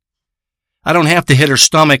constipated. I don't have to hit her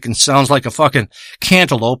stomach and sounds like a fucking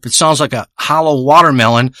cantaloupe. It sounds like a hollow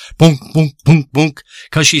watermelon, boom, boom, boom, boom,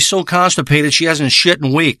 because she's so constipated she hasn't shit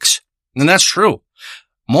in weeks. And that's true.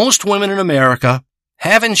 Most women in America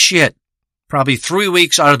haven't shit probably 3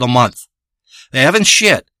 weeks out of the month. They haven't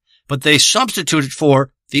shit, but they substituted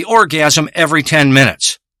for the orgasm every 10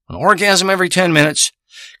 minutes. An orgasm every 10 minutes,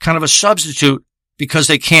 kind of a substitute because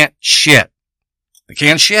they can't shit. They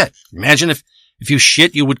can't shit. Imagine if you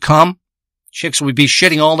shit, you would come. Chicks would be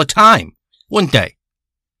shitting all the time, wouldn't they?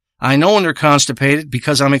 I know when they're constipated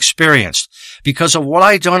because I'm experienced, because of what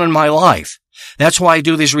I've done in my life. That's why I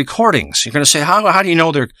do these recordings. You're going to say, how do you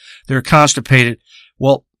know they're constipated?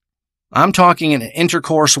 Well, I'm talking in an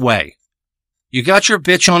intercourse way. You got your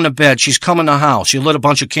bitch on the bed. She's come in the house. You lit a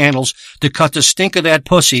bunch of candles to cut the stink of that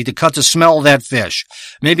pussy, to cut the smell of that fish.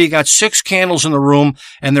 Maybe you got 6 candles in the room,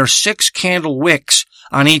 and there's 6 candle wicks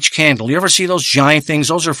on each candle. You ever see those giant things?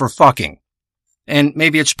 Those are for fucking. And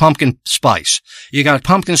maybe it's pumpkin spice. You got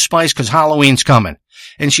pumpkin spice because Halloween's coming.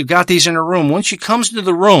 And she got these in her room. When she comes into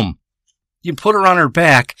the room, you put her on her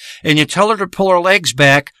back, and you tell her to pull her legs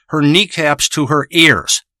back, her kneecaps to her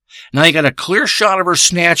ears. Now you got a clear shot of her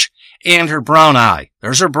snatch and her brown eye.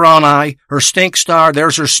 There's her brown eye, her stink star,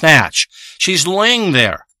 there's her snatch. She's laying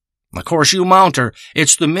there. Of course, you mount her.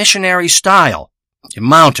 It's the missionary style. You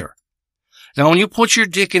mount her. Now, when you put your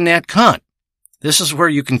dick in that cunt, this is where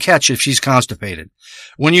you can catch if she's constipated.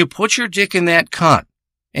 When you put your dick in that cunt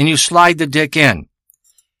and you slide the dick in,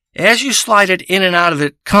 as you slide it in and out of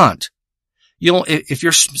the cunt, if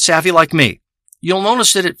you're savvy like me, you'll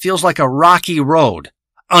notice that it feels like a rocky road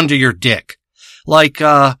under your dick. Like,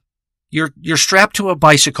 you're strapped to a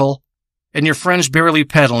bicycle and your friend's barely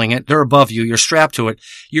pedaling it. They're above you. You're strapped to it.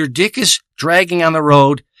 Your dick is dragging on the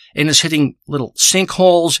road and is hitting little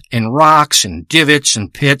sinkholes and rocks and divots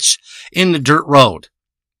and pits in the dirt road.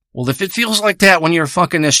 Well, if it feels like that when you're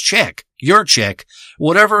fucking this chick, your chick,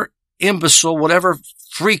 whatever imbecile, whatever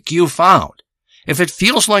freak you found, if it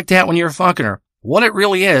feels like that when you're fucking her, what it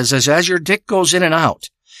really is as your dick goes in and out,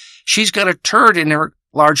 she's got a turd in her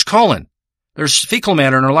large colon. There's fecal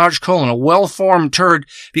matter in her large colon, a well-formed turd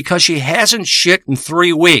because she hasn't shit in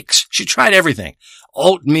 3 weeks. She tried everything.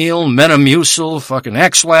 oatmeal, Metamucil, fucking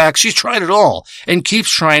X-Lax. She's tried it all and keeps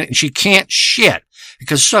trying it, and she can't shit.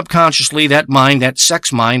 Because subconsciously that sex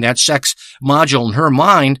module in her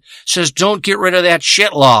mind says, don't get rid of that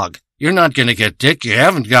shit log. You're not going to get dick. You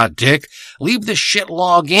haven't got dick. Leave the shit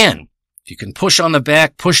log in. You can push on the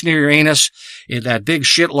back, push near your anus. That big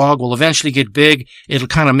shit log will eventually get big. It'll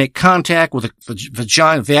kind of make contact with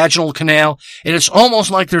the vaginal canal. And it's almost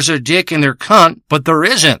like there's a dick in their cunt, but there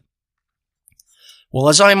isn't. Well,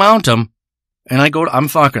 as I mount them, and I'm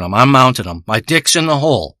fucking them. I'm mounting them. My dick's in the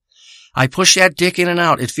hole. I push that dick in and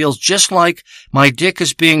out. It feels just like my dick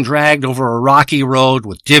is being dragged over a rocky road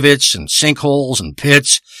with divots and sinkholes and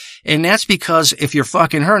pits. And that's because if you're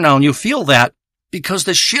fucking her now and you feel that, because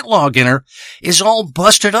the shit log in her is all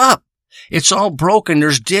busted up. It's all broken.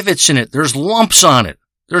 There's divots in it. There's lumps on it.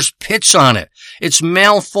 There's pits on it. It's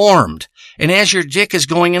malformed. And as your dick is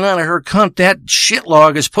going in and out of her cunt, that shit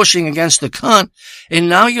log is pushing against the cunt. And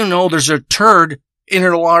now you know there's a turd in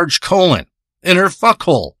her large colon, in her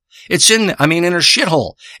fuckhole. In her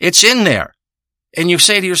shithole. It's in there. And you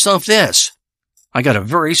say to yourself this, I got a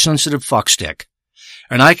very sensitive fuck stick.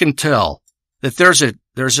 And I can tell that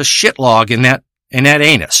there's a shit log in that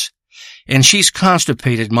anus. And she's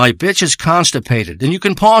constipated. My bitch is constipated. Then you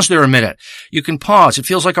can pause there a minute. You can pause. It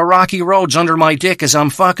feels like a rocky road's under my dick as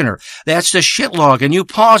I'm fucking her. That's the shit log. And you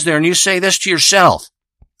pause there and you say this to yourself.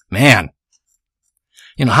 Man,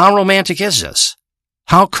 how romantic is this?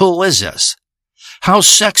 How cool is this? How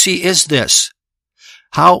sexy is this?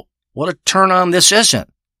 What a turn on this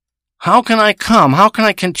isn't. How can I come? How can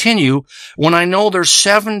I continue when I know there's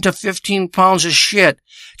 7 to 15 pounds of shit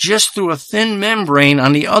just through a thin membrane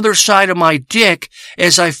on the other side of my dick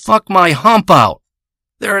as I fuck my hump out?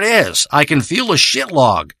 There it is. I can feel a shit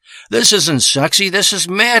log. This isn't sexy. This is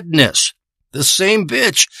madness. The same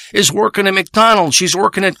bitch is working at McDonald's. She's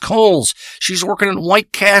working at Kohl's. She's working at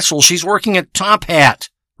White Castle. She's working at Top Hat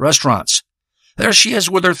restaurants. There she is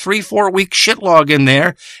with her 3-4 week shit log in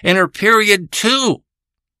there and her period too.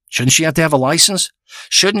 Shouldn't she have to have a license?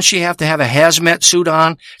 Shouldn't she have to have a hazmat suit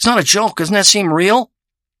on? It's not a joke. Doesn't that seem real?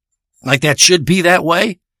 Like that should be that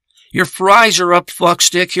way? Your fries are up,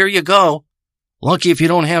 fuckstick. Here you go. Lucky if you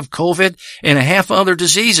don't have COVID and a half other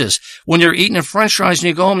diseases. When you're eating a french fries and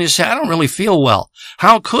you go home and you say, I don't really feel well.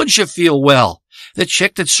 How could you feel well? The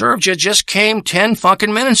chick that served you just came 10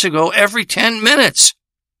 fucking minutes ago every 10 minutes.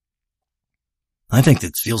 I think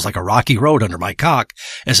that feels like a rocky road under my cock.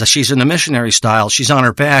 As she's in the missionary style, she's on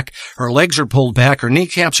her back, her legs are pulled back, her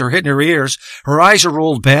kneecaps are hitting her ears, her eyes are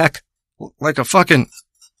rolled back like a fucking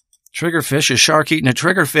triggerfish, a shark eating a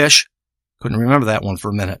triggerfish. Couldn't remember that one for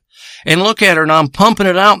a minute. And look at her, and I'm pumping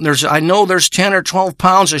it out, and I know there's 10 or 12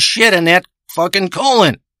 pounds of shit in that fucking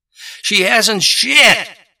colon. She hasn't shit.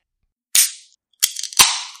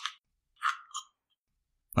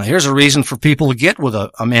 Now, here's a reason for people to get with a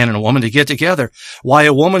man and a woman to get together. Why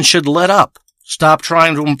a woman should let up. Stop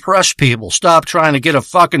trying to impress people. Stop trying to get a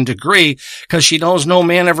fucking degree because she knows no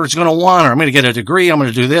man ever is going to want her. I'm going to get a degree. I'm going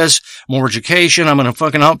to do this. More education. I'm going to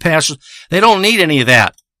fucking outpass. They don't need any of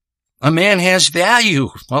that. A man has value,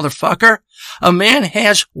 motherfucker. A man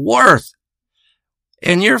has worth.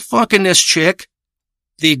 And you're fucking this chick.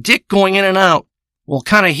 The dick going in and out will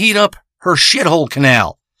kind of heat up her shithole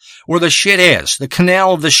canal. Where the shit is, the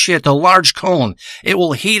canal of the shit, the large colon, it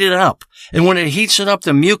will heat it up. And when it heats it up,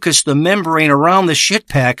 the mucus, the membrane around the shit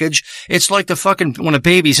package, it's like when a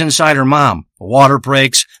baby's inside her mom. The water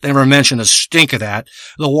breaks. They never mention the stink of that.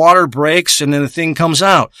 The water breaks and then the thing comes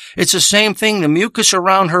out. It's the same thing. The mucus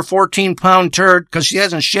around her 14-pound turd, because she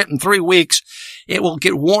hasn't shit in 3 weeks, it will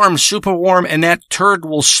get warm, super warm, and that turd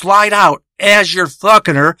will slide out as you're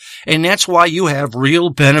fucking her, and that's why you have real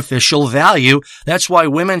beneficial value. That's why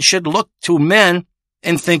women should look to men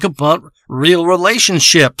and think about real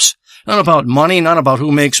relationships. Not about money, not about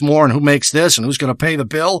who makes more and who makes this and who's going to pay the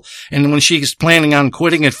bill. And when she's planning on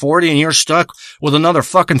quitting at 40 and you're stuck with another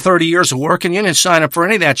fucking 30 years of work and you didn't sign up for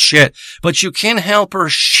any of that shit. But you can help her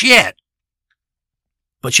shit.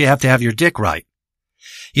 But you have to have your dick right.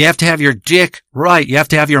 You have to have your dick right. You have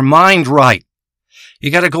to have your mind right. You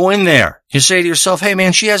got to go in there. You say to yourself, hey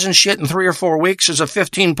man, she hasn't shit in 3 or 4 weeks. There's a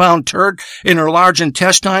 15-pound turd in her large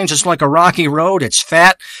intestines. It's like a rocky road. It's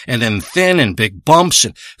fat and then thin and big bumps.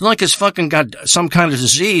 And it's like it's fucking got some kind of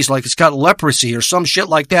disease, like it's got leprosy or some shit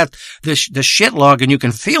like that. The shit log, and you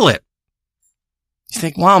can feel it. You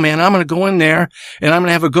think, wow, man, I'm going to go in there and I'm going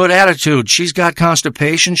to have a good attitude. She's got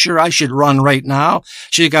constipation. Sure, I should run right now.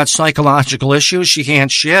 She's got psychological issues. She can't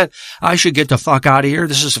shit. I should get the fuck out of here.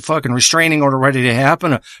 This is a fucking restraining order ready to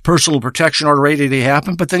happen, a personal protection order ready to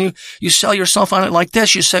happen. But then you sell yourself on it like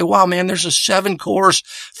this. You say, wow, man, there's a 7-course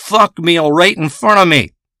fuck meal right in front of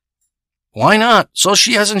me. Why not? So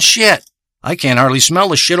she hasn't shit. I can't hardly smell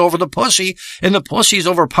the shit over the pussy, and the pussy's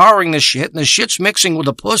overpowering the shit, and the shit's mixing with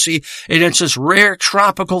the pussy, and it's this rare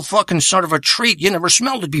tropical fucking sort of a treat. You never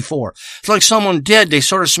smelled it before. It's like someone dead. They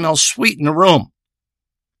sort of smell sweet in the room.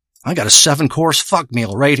 I got a 7-course fuck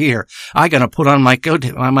meal right here. I gotta put on my good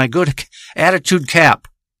attitude cap.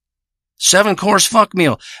 7-course fuck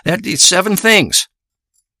meal. It's 7 things.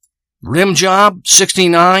 Rim job,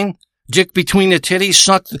 69. Dick between the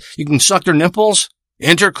titties, you can suck their nipples.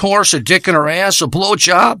 Intercourse, a dick in her ass, a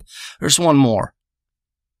blowjob. There's one more.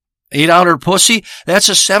 8 out her pussy. That's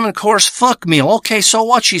a 7-course fuck meal. Okay, so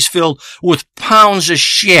what? She's filled with pounds of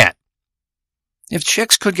shit. If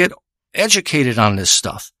chicks could get educated on this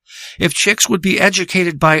stuff, if chicks would be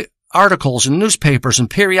educated by articles and newspapers and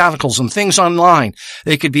periodicals and things online,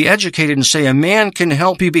 they could be educated and say a man can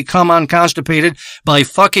help you become unconstipated by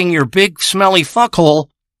fucking your big smelly fuckhole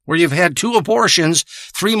where you've had 2 abortions,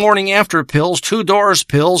 3 morning after pills, 2 Doris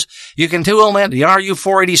pills. You can do all that, the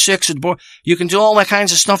RU-486, you can do all that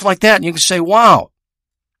kinds of stuff like that, and you can say, wow,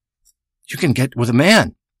 you can get with a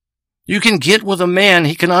man. You can get with a man,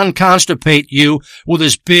 he can unconstipate you with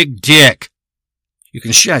his big dick. You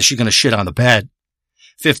can shit, she's gonna shit on the bed.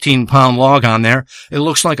 15-pound log on there. It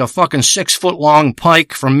looks like a fucking 6-foot-long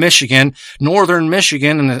pike from Michigan, northern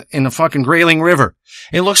Michigan, in the fucking Grayling River.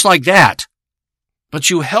 It looks like that. But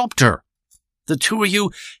you helped her. The 2 of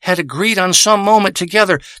you had agreed on some moment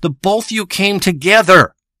together. The both of you came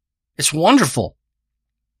together. It's wonderful.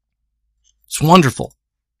 It's wonderful.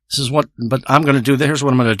 But I'm going to do, here's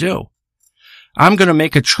what I'm going to do. I'm going to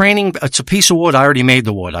make a training, it's a piece of wood. I already made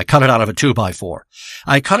the wood. I cut it out of a 2x4.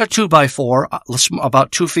 I cut a 2x4,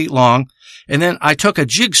 about 2 feet long, and then I took a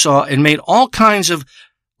jigsaw and made all kinds of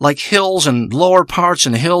like hills and lower parts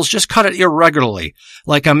and hills, just cut it irregularly,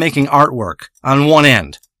 like I'm making artwork on one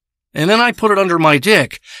end. And then I put it under my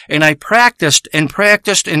dick, and I practiced and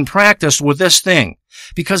practiced and practiced with this thing.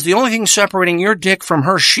 Because the only thing separating your dick from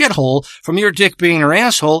her shithole, from your dick being her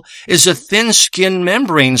asshole, is a thin skin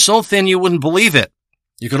membrane, so thin you wouldn't believe it.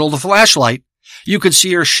 You could hold a flashlight. You could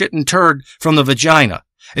see her shit and turd from the vagina.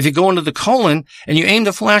 If you go into the colon and you aim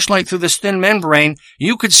the flashlight through this thin membrane,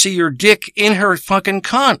 you could see your dick in her fucking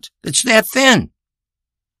cunt. It's that thin.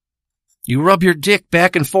 You rub your dick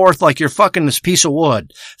back and forth like you're fucking this piece of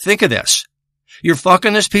wood. Think of this. You're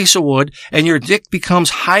fucking this piece of wood and your dick becomes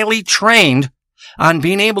highly trained on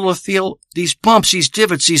being able to feel these bumps, these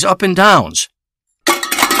divots, these up and downs.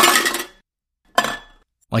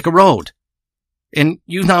 Like a road. And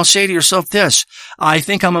you now say to yourself this, I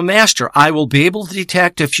think I'm a master. I will be able to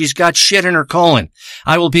detect if she's got shit in her colon.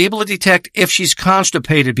 I will be able to detect if she's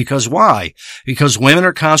constipated. Because why? Because women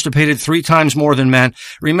are constipated 3 times more than men.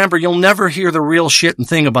 Remember, you'll never hear the real shit and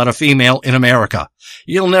thing about a female in America.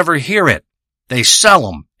 You'll never hear it. They sell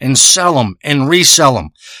them and resell them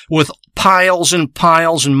with piles and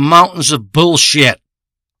piles and mountains of bullshit.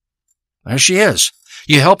 There she is.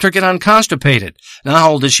 You helped her get unconstipated. Now,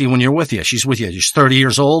 how old is she when you're with you? She's with you. She's 30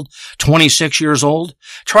 years old, 26 years old.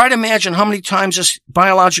 Try to imagine how many times this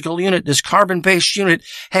biological unit, this carbon-based unit,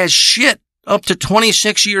 has shit up to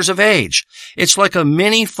 26 years of age. It's like a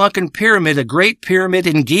mini fucking pyramid, a great pyramid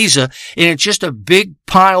in Giza, and it's just a big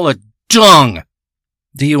pile of dung.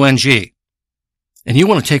 D-U-N-G. And you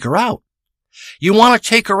want to take her out. You want to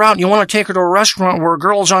take her out. You want to take her to a restaurant where a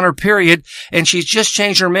girl's on her period and she's just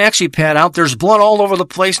changed her maxi pad out. There's blood all over the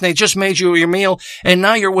place and they just made you your meal. And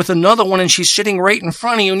now you're with another one and she's sitting right in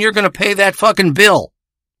front of you and you're going to pay that fucking bill.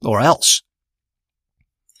 Or else.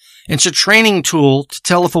 It's a training tool to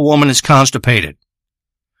tell if a woman is constipated.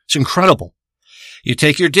 It's incredible. You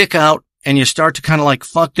take your dick out and you start to kind of like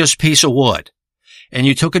fuck this piece of wood. And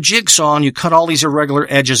you took a jigsaw and you cut all these irregular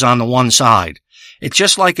edges on the one side. It's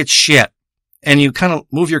just like it's shit. And you kind of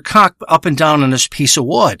move your cock up and down on this piece of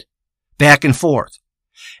wood, back and forth.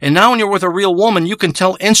 And now when you're with a real woman, you can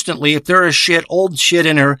tell instantly if there is shit, old shit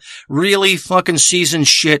in her, really fucking seasoned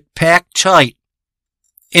shit, packed tight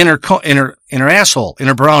in her asshole, in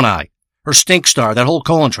her brown eye, her stink star, that whole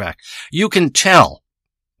colon tract. You can tell.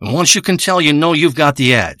 And once you can tell, you know you've got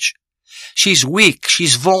the edge. She's weak.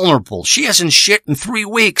 She's vulnerable. She hasn't shit in 3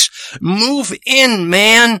 weeks. Move in,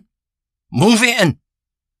 man. Move in.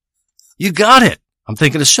 You got it. I'm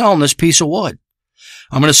thinking of selling this piece of wood.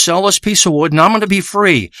 I'm going to sell this piece of wood and I'm going to be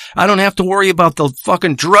free. I don't have to worry about the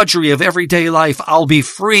fucking drudgery of everyday life. I'll be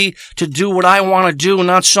free to do what I want to do,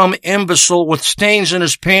 not some imbecile with stains in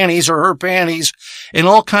his panties or her panties and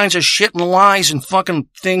all kinds of shit and lies and fucking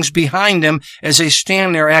things behind them as they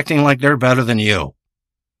stand there acting like they're better than you.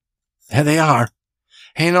 There they are.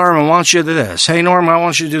 Hey, Norm, I want you to do this. Hey, Norm, I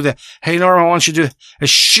want you to do that. Hey, Norm, I want you to do that.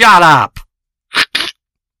 Shut up.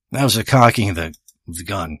 That was the cocking of the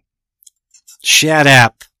gun. Shut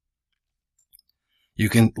up. You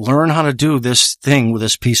can learn how to do this thing with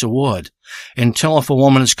this piece of wood and tell if a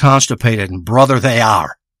woman is constipated, and brother, they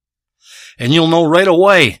are. And you'll know right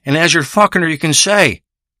away. And as you're fucking her, you can say,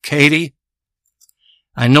 Katie,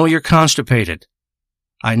 I know you're constipated.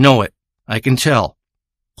 I know it. I can tell.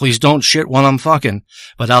 Please don't shit when I'm fucking,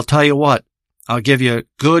 but I'll tell you what, I'll give you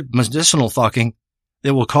good medicinal fucking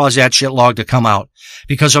that will cause that shit log to come out.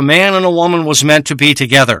 Because a man and a woman was meant to be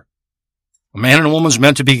together. A man and a woman's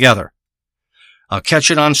meant to be together. I'll catch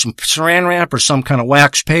it on some saran wrap or some kind of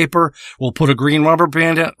wax paper. We'll put a green rubber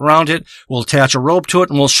band around it. We'll attach a rope to it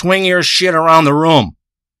and we'll swing your shit around the room.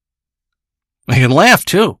 You can laugh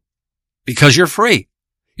too, because you're free.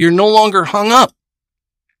 You're no longer hung up.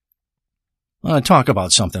 I want to talk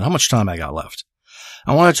about something. How much time I got left?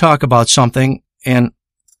 I want to talk about something, and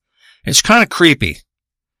it's kind of creepy.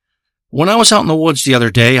 When I was out in the woods the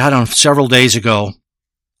other day, I don't know, several days ago,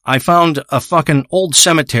 I found a fucking old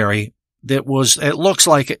cemetery that was, it looks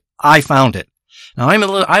like I found it. Now,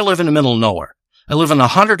 I live in the middle of nowhere. I live in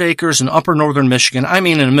 100 acres in upper northern Michigan. I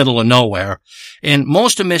mean in the middle of nowhere. And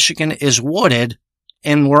most of Michigan is wooded.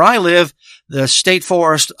 And where I live, the state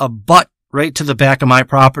forest abut right to the back of my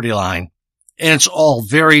property line. And it's all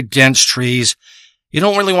very dense trees. You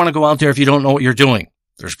don't really want to go out there if you don't know what you're doing.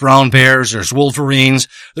 There's brown bears, there's wolverines,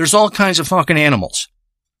 there's all kinds of fucking animals.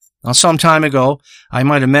 Now, some time ago, I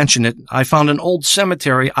might have mentioned it, I found an old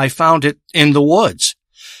cemetery. I found it in the woods.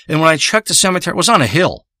 And when I checked the cemetery, it was on a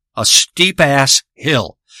hill, a steep-ass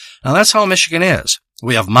hill. Now, that's how Michigan is.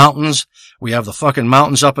 We have mountains. We have the fucking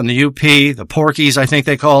mountains up in the UP, the Porkies, I think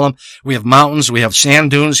they call them. We have mountains. We have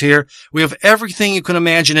sand dunes here. We have everything you can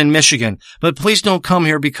imagine in Michigan. But please don't come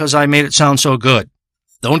here because I made it sound so good.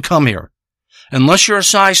 Don't come here. Unless you're a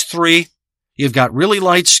size 3, you've got really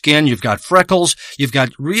light skin, you've got freckles, you've got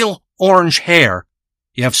real orange hair,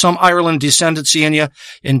 you have some Ireland descendancy in you,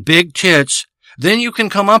 and big tits, then you can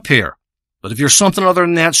come up here. But if you're something other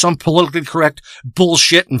than that, some politically correct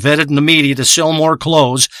bullshit invented in the media to sell more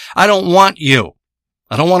clothes, I don't want you.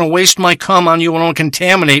 I don't want to waste my cum on you. I don't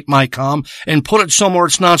contaminate my cum and put it somewhere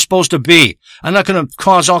it's not supposed to be. I'm not going to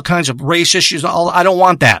cause all kinds of race issues. I don't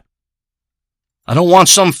want that. I don't want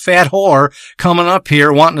some fat whore coming up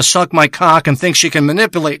here wanting to suck my cock and think she can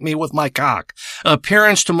manipulate me with my cock.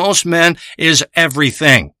 Appearance to most men is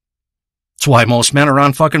everything. That's why most men are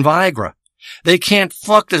on fucking Viagra. They can't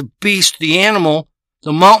fuck the beast, the animal,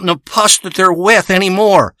 the mountain of pus that they're with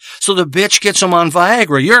anymore. So the bitch gets them on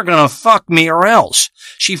Viagra. You're gonna fuck me or else.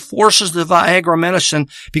 She forces the Viagra medicine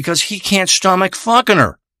because he can't stomach fucking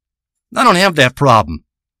her. I don't have that problem.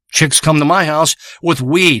 Chicks come to my house with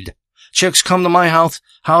weed. Chicks come to my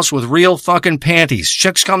house with real fucking panties.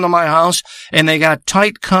 Chicks come to my house and they got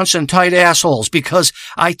tight cunts and tight assholes because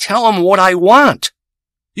I tell them what I want.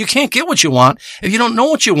 You can't get what you want if you don't know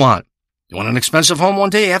what you want. You want an expensive home one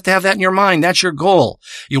day, you have to have that in your mind. That's your goal.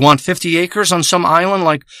 You want 50 acres on some island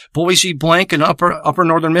like Boise Blank in upper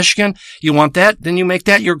northern Michigan? You want that? Then you make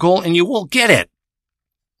that your goal and you will get it.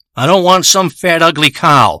 I don't want some fat, ugly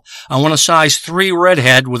cow. I want a size 3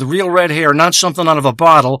 redhead with real red hair, not something out of a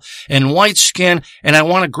bottle, and white skin, and I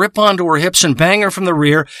want to grip onto her hips and bang her from the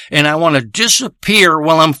rear, and I want to disappear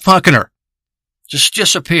while I'm fucking her. Just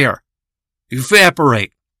disappear.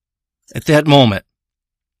 Evaporate. At that moment.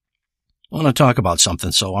 I want to talk about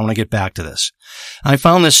something, so I want to get back to this. I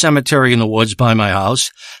found this cemetery in the woods by my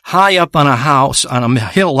house, high up on a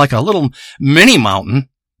hill, like a little mini mountain,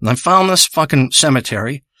 and I found this fucking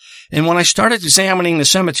cemetery. And when I started examining the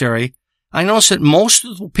cemetery, I noticed that most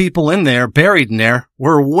of the people in there, buried in there,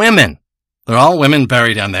 were women. They're all women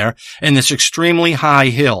buried on there in this extremely high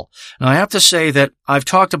hill. Now, I have to say that I've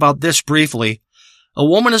talked about this briefly. A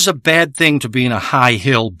woman is a bad thing to be in a high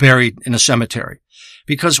hill buried in a cemetery.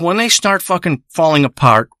 Because when they start fucking falling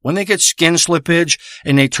apart, when they get skin slippage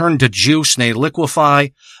and they turn to juice and they liquefy,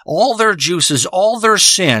 all their juices, all their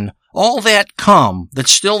sin, all that cum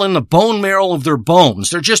that's still in the bone marrow of their bones,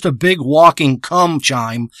 they're just a big walking cum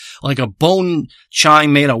chime, like a bone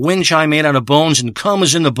chime a wind chime made out of bones, and cum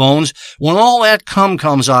is in the bones. When all that cum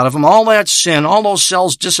comes out of them, all that sin, all those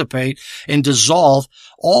cells dissipate and dissolve,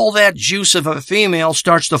 all that juice of a female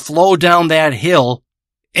starts to flow down that hill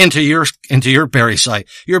into your burial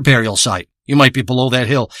site. You might be below that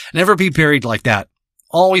hill. Never be buried like that.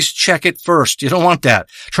 Always check it first. You don't want that.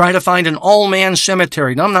 Try to find an all-man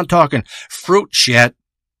cemetery. Now, I'm not talking fruit shit.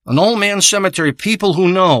 An all-man cemetery, people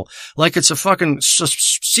who know, like it's a fucking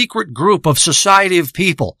secret group of society of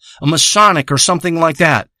people, a Masonic or something like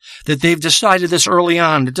that they've decided this early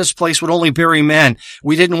on, that this place would only bury men.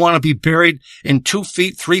 We didn't want to be buried in 2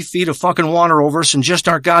 feet, 3 feet of fucking water over us and just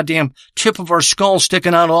our goddamn tip of our skull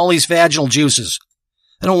sticking out all these vaginal juices.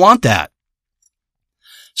 I don't want that.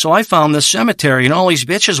 So I found this cemetery and all these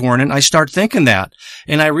bitches were in it, and I start thinking that.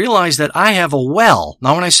 And I realized that I have a well.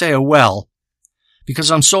 Now when I say a well,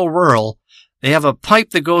 because I'm so rural, they have a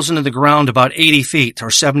pipe that goes into the ground about 80 feet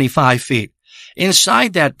or 75 feet.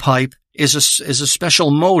 Inside that pipe is a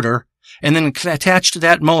special motor, and then attached to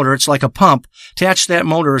that motor, it's like a pump. Attached to that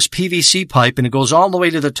motor is PVC pipe, and it goes all the way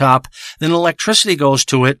to the top. Then electricity goes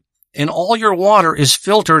to it, and all your water is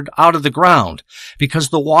filtered out of the ground because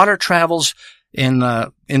the water travels in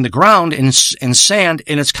the ground in sand,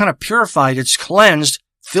 and it's kind of purified. It's cleansed,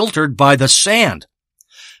 filtered by the sand.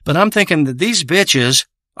 But I'm thinking that these bitches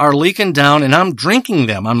are leaking down, and I'm drinking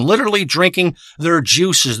them. I'm literally drinking their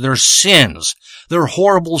juices, their sins, their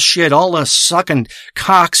horrible shit, all the sucking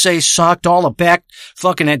cocks they sucked, all the back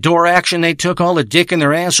fucking door action they took, all the dick in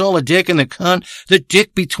their ass, all the dick in the cunt, the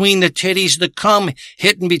dick between the titties, the cum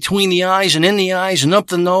hitting between the eyes and in the eyes and up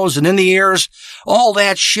the nose and in the ears. All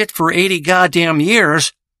that shit for 80 goddamn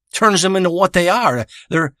years turns them into what they are.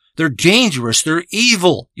 They're dangerous. They're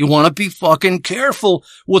evil. You want to be fucking careful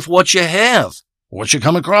with what you have. What you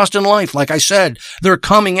come across in life. Like I said, they're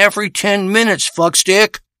coming every 10 minutes,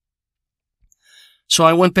 fuckstick. So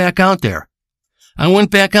I went back out there. I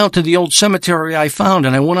went back out to the old cemetery I found,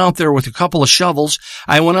 and I went out there with a couple of shovels.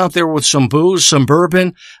 I went out there with some booze, some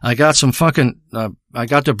bourbon. I got some fucking, I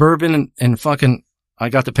got the bourbon and fucking, I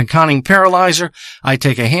got the Pinconning paralyzer. I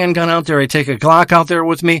take a handgun out there. I take a Glock out there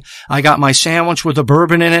with me. I got my sandwich with the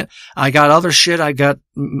bourbon in it. I got other shit.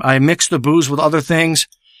 I mixed the booze with other things.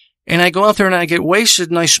 And I go out there and I get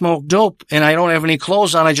wasted and I smoke dope and I don't have any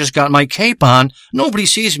clothes on. I just got my cape on. Nobody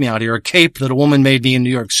sees me out here. A cape that a woman made me in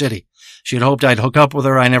New York City. She had hoped I'd hook up with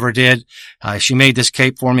her. I never did. She made this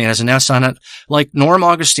cape for me. It has an S on it. Like Norm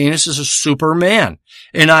Augustinus is a superman.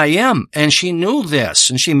 And I am. And she knew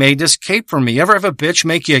this. And she made this cape for me. You ever have a bitch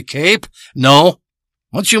make you a cape? No.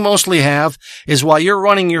 What you mostly have is while you're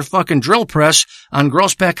running your fucking drill press on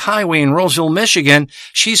Grossbeck Highway in Roseville, Michigan,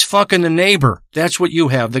 she's fucking the neighbor. That's what you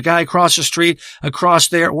have. The guy across the street, across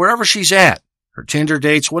there, wherever she's at. Her Tinder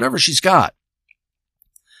dates, whatever she's got.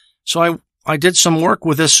 So I did some work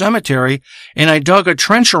with this cemetery, and I dug a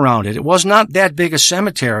trench around it. It was not that big a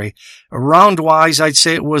cemetery. Round-wise, I'd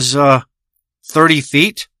say it was 30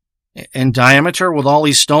 feet in diameter with all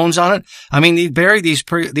these stones on it. I mean, they buried these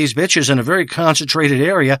bitches in a very concentrated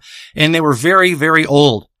area, and they were very, very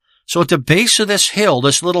old. So at the base of this hill,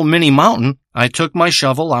 this little mini mountain, I took my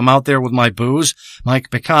shovel. I'm out there with my booze, my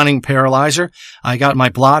Pinconning paralyzer. I got my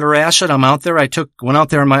blotter acid. I'm out there. Went out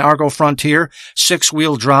there in my Argo Frontier,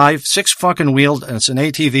 6-wheel drive, 6 fucking wheels, and it's an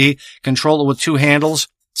ATV, control it with 2 handles,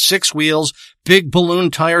 6 wheels, big balloon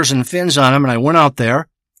tires and fins on them, and I went out there.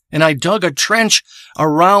 And I dug a trench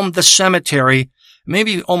around the cemetery,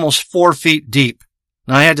 maybe almost 4 feet deep.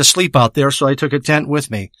 Now, I had to sleep out there, so I took a tent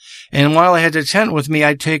with me. And while I had the tent with me,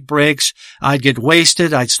 I'd take breaks, I'd get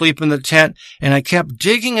wasted, I'd sleep in the tent, and I kept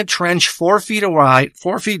digging a trench 4 feet wide,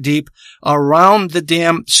 4 feet deep, around the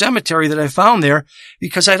damn cemetery that I found there,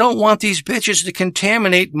 because I don't want these bitches to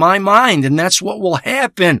contaminate my mind, and that's what will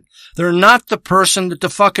happen. They're not the person that the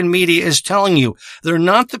fucking media is telling you. They're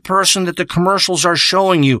not the person that the commercials are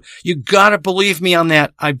showing you. You gotta believe me on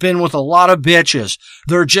that. I've been with a lot of bitches.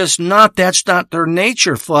 They're just not, that's not their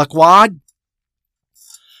nature, fuckwad.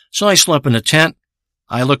 So I slept in a tent.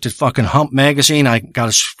 I looked at fucking Hump magazine. I got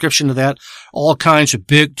a subscription to that. All kinds of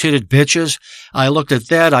big-titted bitches. I looked at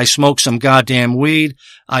that. I smoked some goddamn weed.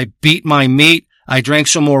 I beat my meat. I drank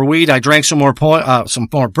some more weed. I drank some more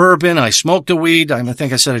bourbon. I smoked the weed. I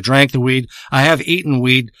think I said I drank the weed. I have eaten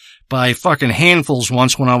weed by fucking handfuls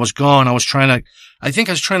once when I was gone. I think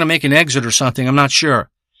I was trying to make an exit or something. I'm not sure.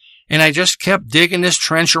 And I just kept digging this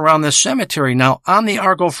trench around this cemetery. Now, on the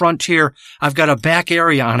Argo Frontier, I've got a back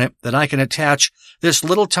area on it that I can attach this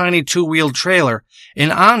little tiny 2-wheeled trailer.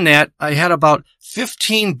 And on that, I had about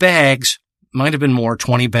 15 bags, might have been more,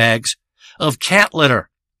 20 bags, of cat litter.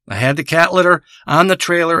 I had the cat litter on the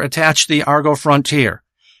trailer attached to the Argo Frontier.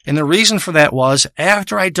 And the reason for that was,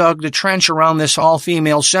 after I dug the trench around this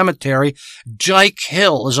all-female cemetery, Dyke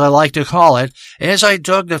Hill, as I like to call it, as I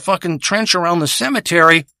dug the fucking trench around the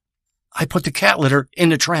cemetery, I put the cat litter in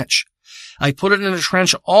the trench. I put it in a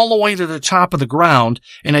trench all the way to the top of the ground,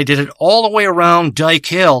 and I did it all the way around Dyke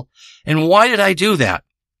Hill. And why did I do that?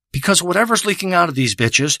 Because whatever's leaking out of these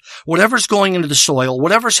bitches, whatever's going into the soil,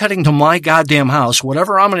 whatever's heading to my goddamn house,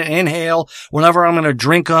 whatever I'm going to inhale, whatever I'm going to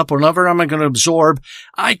drink up, whatever I'm going to absorb,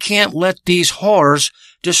 I can't let these whores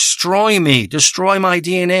destroy me, destroy my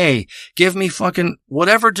DNA, give me fucking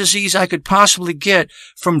whatever disease I could possibly get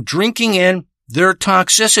from drinking in their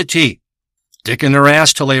toxicity. Dicking their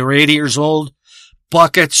ass till they were 80 years old,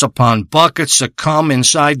 buckets upon buckets of cum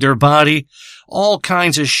inside their body, all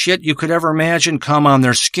kinds of shit you could ever imagine come on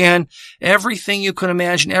their skin, everything you could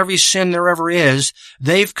imagine, every sin there ever is,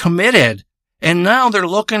 they've committed, and now they're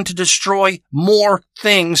looking to destroy more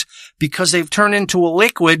things because they've turned into a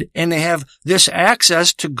liquid and they have this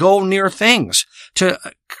access to go near things, to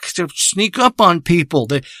sneak up on people.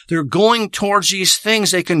 They're going towards these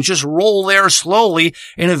things. They can just roll there slowly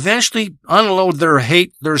and eventually unload their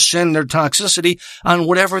hate, their sin, their toxicity on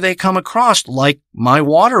whatever they come across, like my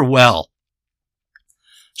water well.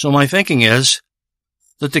 So my thinking is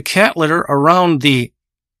that the cat litter around the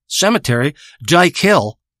cemetery, Dyke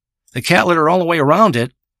Hill, the cat litter all the way around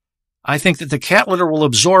it, I think that the cat litter will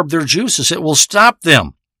absorb their juices. It will stop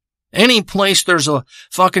them. Any place there's a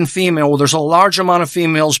fucking female, where there's a large amount of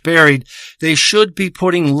females buried, they should be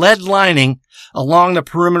putting lead lining along the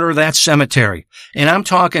perimeter of that cemetery. And I'm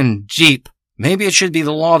talking deep. Maybe it should be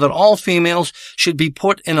the law that all females should be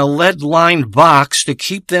put in a lead-lined box to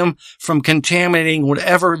keep them from contaminating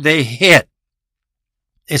whatever they hit.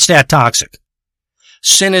 It's that toxic.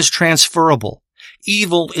 Sin is transferable.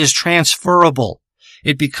 Evil is transferable.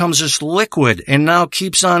 It becomes this liquid and now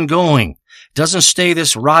keeps on going. Doesn't stay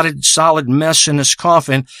this rotted, solid mess in this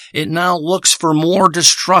coffin. It now looks for more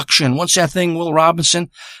destruction. What's that thing, Will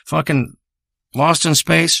Robinson? Fucking Lost in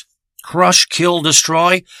Space? Crush, kill,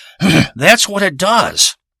 destroy. That's what it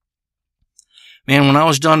does. Man, when I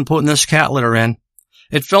was done putting this cat litter in,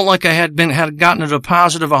 it felt like I had gotten a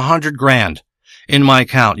deposit of $100,000 in my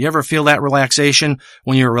account. You ever feel that relaxation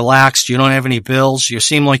when you're relaxed? You don't have any bills. You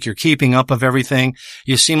seem like you're keeping up of everything.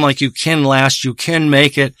 You seem like you can last. You can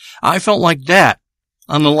make it. I felt like that.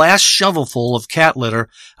 On the last shovelful of cat litter,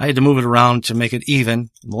 I had to move it around to make it even.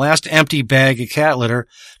 The last empty bag of cat litter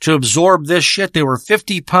to absorb this shit. They were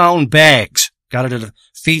 50-pound bags. Got it at a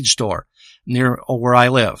feed store near where I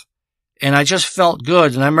live. And I just felt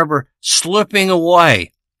good. And I remember slipping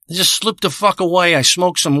away. I just slipped the fuck away. I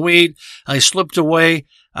smoked some weed. I slipped away.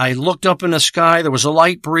 I looked up in the sky. There was a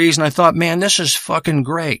light breeze. And I thought, man, this is fucking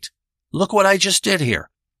great. Look what I just did here.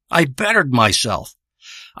 I bettered myself.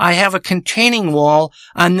 I have a containing wall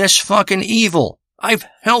on this fucking evil. I've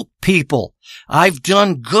helped people. I've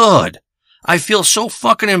done good. I feel so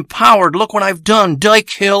fucking empowered. Look what I've done. Dyke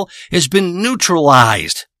Hill has been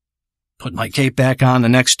neutralized. Put my cape back on the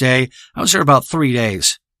next day. I was there about 3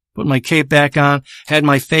 days. Put my cape back on, had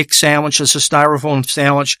my fake sandwich. It's a styrofoam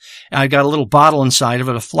sandwich. I got a little bottle inside of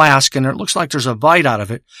it, a flask, and it looks like there's a bite out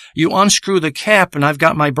of it. You unscrew the cap, and I've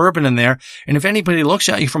got my bourbon in there. And if anybody looks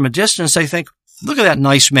at you from a distance, they think, look at that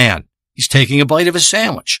nice man. He's taking a bite of his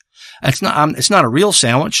sandwich. It's not a real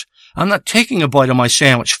sandwich. I'm not taking a bite of my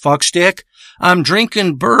sandwich, fuckstick. I'm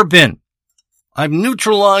drinking bourbon. I've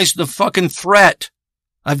neutralized the fucking threat.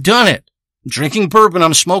 I've done it. I'm drinking bourbon.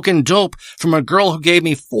 I'm smoking dope from a girl who gave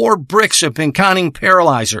me 4 bricks of Pinconning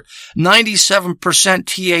Paralyzer. 97%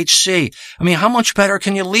 THC. I mean, how much better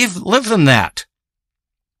can you live than that?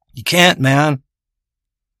 You can't, man.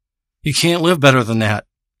 You can't live better than that.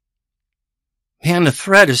 Man, the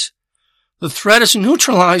threat is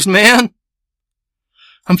neutralized, man.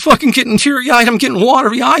 I'm fucking getting teary-eyed. I'm getting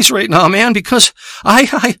watery eyes right now, man, because I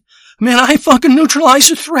fucking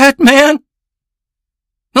neutralized the threat, man.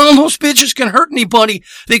 None of those bitches can hurt anybody.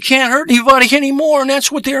 They can't hurt anybody anymore, and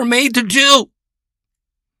that's what they're made to do.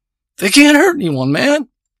 They can't hurt anyone, man.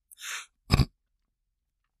 I'm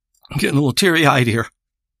getting a little teary-eyed here.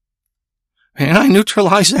 Man, I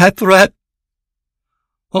neutralized that threat.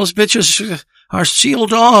 Those bitches are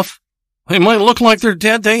sealed off. They might look like they're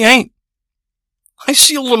dead. They ain't. I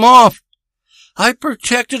sealed them off. I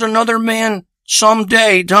protected another man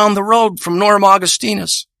someday down the road from Norm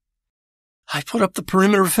Augustinus. I put up the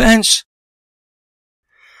perimeter fence.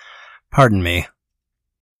 Pardon me.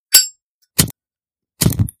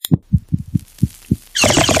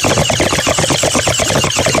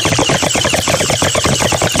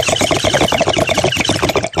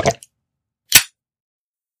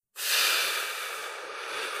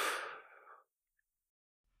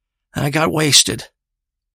 I got wasted.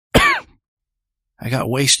 I got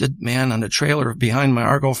wasted, man, on the trailer behind my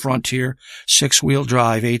Argo Frontier 6-wheel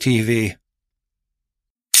drive ATV.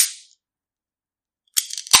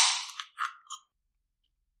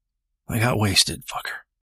 I got wasted, fucker.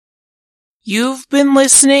 You've been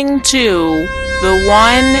listening to the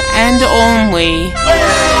one and only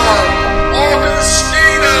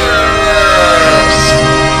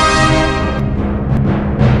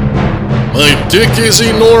My dick is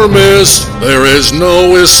enormous. There is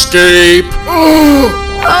no escape.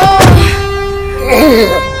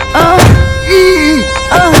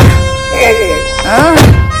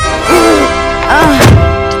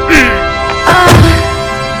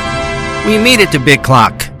 We meet at the big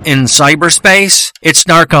clock. In cyberspace, it's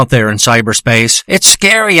dark out there in cyberspace. It's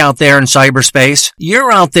scary out there in cyberspace.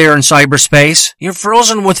 You're out there in cyberspace. You're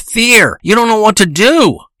frozen with fear. You don't know what to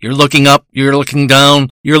do. You're looking up, you're looking down,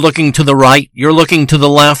 you're looking to the right, you're looking to the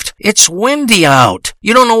left. It's windy out.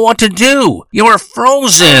 You don't know what to do. You're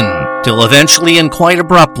frozen. Till eventually and quite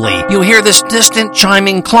abruptly, you hear this distant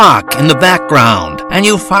chiming clock in the background, and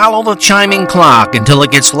you follow the chiming clock until it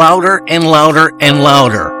gets louder and louder and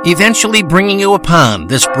louder, eventually bringing you upon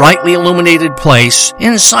this brightly illuminated place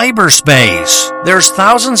in cyberspace. There's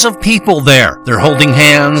thousands of people there. They're holding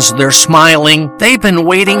hands, they're smiling. They've been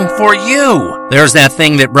waiting for you. There's that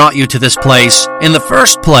thing that brought you to this place in the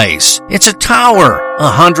first place. It's a tower.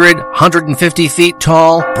 150 feet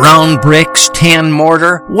tall, brown bricks, tan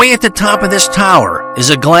mortar. Way at the top of this tower is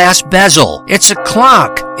a glass bezel. It's a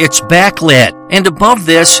clock. It's backlit. And above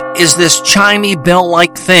this is this chimey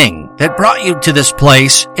bell-like thing that brought you to this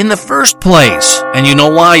place in the first place. And you know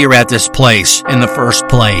why you're at this place in the first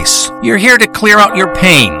place. You're here to clear out your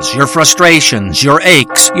pains, your frustrations, your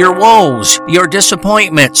aches, your woes, your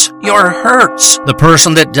disappointments, your hurts. The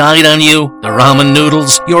person that died on you, the ramen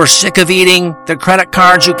noodles you're sick of eating, the credit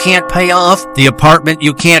cards you can't pay off, the apartment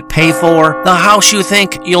you can't pay for, the house you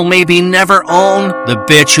think you'll maybe never own, the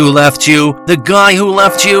bitch who left you, the guy who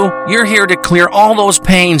left you. You're here to clear all those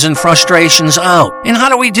pains and frustrations out. And how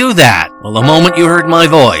do we do that? Well, the moment you heard my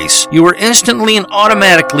voice, you were instantly and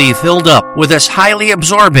automatically filled up with this highly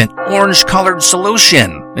absorbent, orange-colored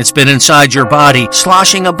solution. It's been inside your body,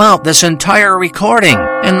 sloshing about this entire recording.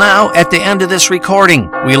 And now, at the end of this recording,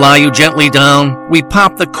 we lie you gently down, we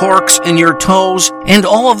pop the corks in your toes, and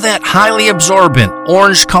all of that highly absorbent,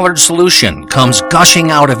 orange-colored solution comes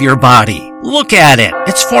gushing out of your body. Look at it.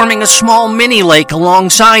 It's forming a small mini lake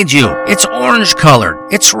alongside you. It's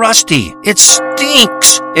orange-colored. It's rusty. It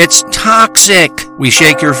stinks. It's toxic. We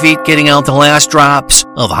shake your feet, getting out the last drops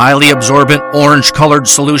of highly absorbent orange-colored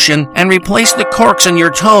solution, and replace the corks in your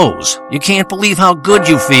toes. You can't believe how good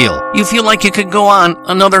you feel. You feel like you could go on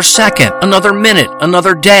another second, another minute,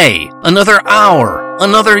 another day, another hour,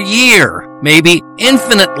 another year, maybe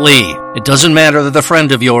infinitely. It doesn't matter that a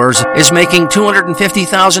friend of yours is making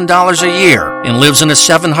 $250,000 a year and lives in a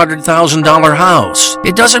 $700,000 house.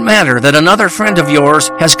 It doesn't matter that another friend of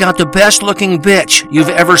yours has got the best-looking bitch you've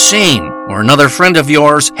ever seen, or another friend of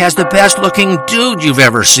yours has the best-looking dude you've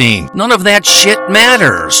ever seen. None of that shit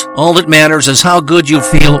matters. All that matters is how good you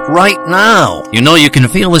feel right now. You know you can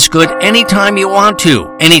feel this good anytime you want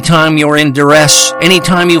to, anytime you're in duress,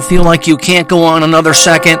 anytime you feel like you can't go on another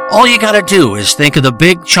second. All you gotta do is think of the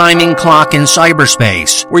big chiming clock in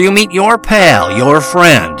cyberspace, where you meet your pal, your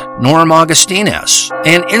friend, Norm Augustinus,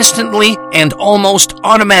 and instantly and almost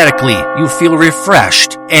automatically you feel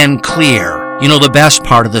refreshed and clear. You know the best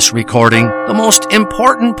part of this recording, the most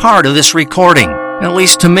important part of this recording, at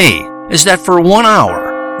least to me, is that for 1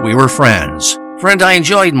 hour we were friends. Friend, I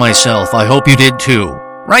enjoyed myself. I hope you did too.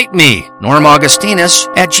 Write me,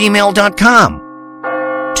 normaugustinus@gmail.com.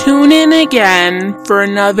 Tune in again for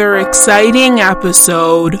another exciting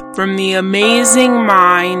episode from the amazing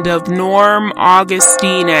mind of Norm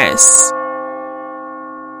Augustinus.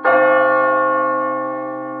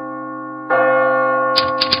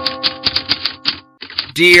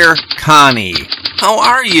 Dear Connie, how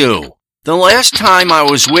are you? The last time I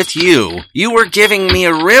was with you, you were giving me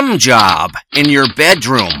a rim job in your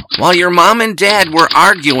bedroom while your mom and dad were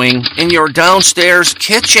arguing in your downstairs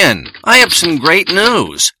kitchen. I have some great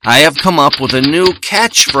news. I have come up with a new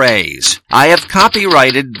catchphrase. I have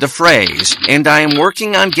copyrighted the phrase, and I am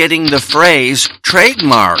working on getting the phrase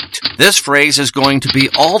trademarked. This phrase is going to be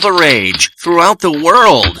all the rage throughout the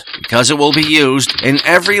world because it will be used in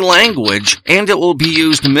every language, and it will be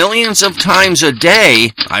used millions of times a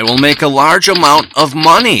day. I will make a large amount of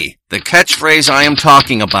money The catchphrase I am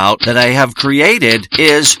talking about that I have created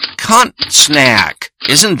is cunt snack.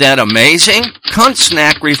 Isn't that amazing? Cunt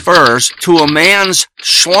snack refers to a man's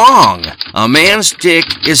schlong. A man's dick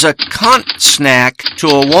is a cunt snack to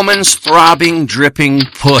a woman's throbbing, dripping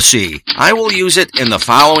pussy. I will use it in the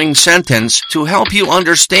following sentence to help you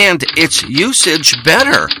understand its usage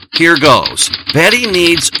better. Here goes. Betty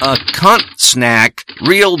needs a cunt snack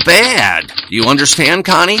real bad. You understand,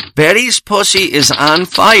 Connie? Betty's pussy is on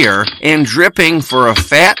fire and dripping for a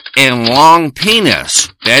fat and long penis.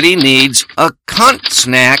 Betty needs a cunt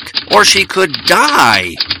snack or she could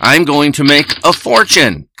die. I'm going to make a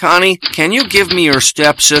fortune. Connie, can you give me your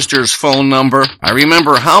stepsister's phone number? I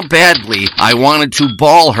remember how badly I wanted to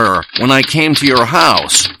ball her when I came to your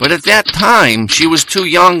house, but at that time she was too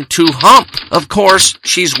young to hump. Of course,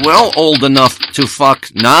 she's well old enough to fuck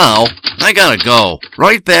now. I gotta go.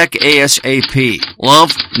 Right back ASAP.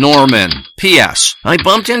 Love, Norman. P.S. I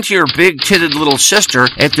bumped into your big-titted little sister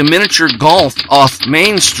at the miniature golf off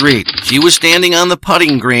Main Street. She was standing on the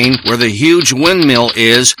putting green where the huge windmill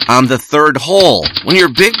is on the third hole. When your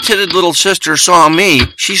big-titted little sister saw me,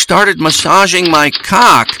 she started massaging my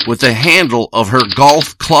cock with the handle of her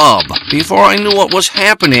golf club. Before I knew what was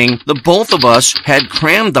happening, the both of us had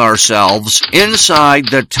crammed ourselves inside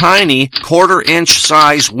the tiny quarter-inch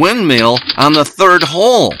size windmill on the third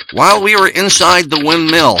hole. While we were inside the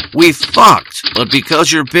windmill, we fucked. But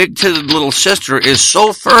because your big-titted little sister is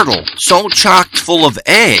so fertile, so chocked full of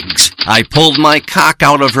eggs, I pulled my cock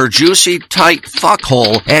out of her juicy, tight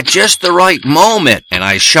fuckhole at just the right moment, and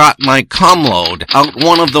I shot my cum load out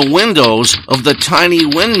one of the windows of the tiny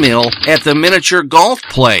windmill at the miniature golf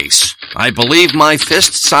place. I believe my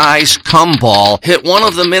fist-sized cum ball hit one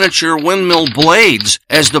of the miniature windmill blades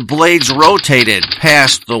as the blades rotated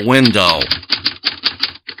past the window.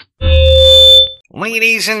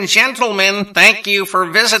 Ladies and gentlemen, thank you for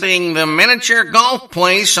visiting the miniature golf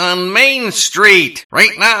place on Main Street.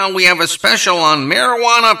 Right now, we have a special on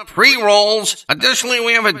marijuana pre-rolls. Additionally,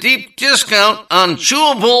 we have a deep discount on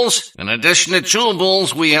chewables. In addition to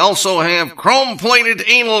chewables, we also have chrome-plated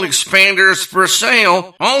anal expanders for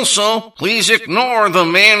sale. Also, please ignore the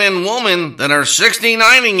man and woman that are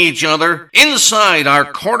 69ing each other inside our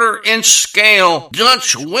quarter-inch scale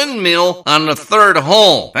Dutch windmill on the third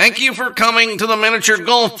hole. Thank you for coming to the miniature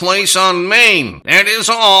golf place on Main. That is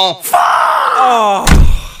all.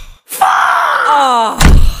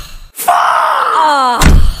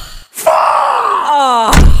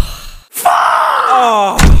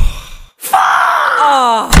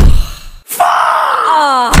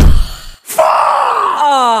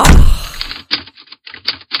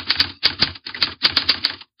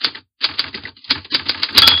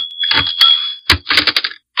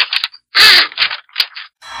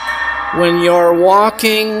 When you're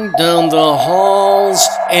walking down the halls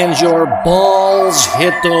and your balls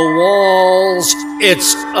hit the walls,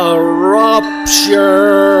 it's a rupture.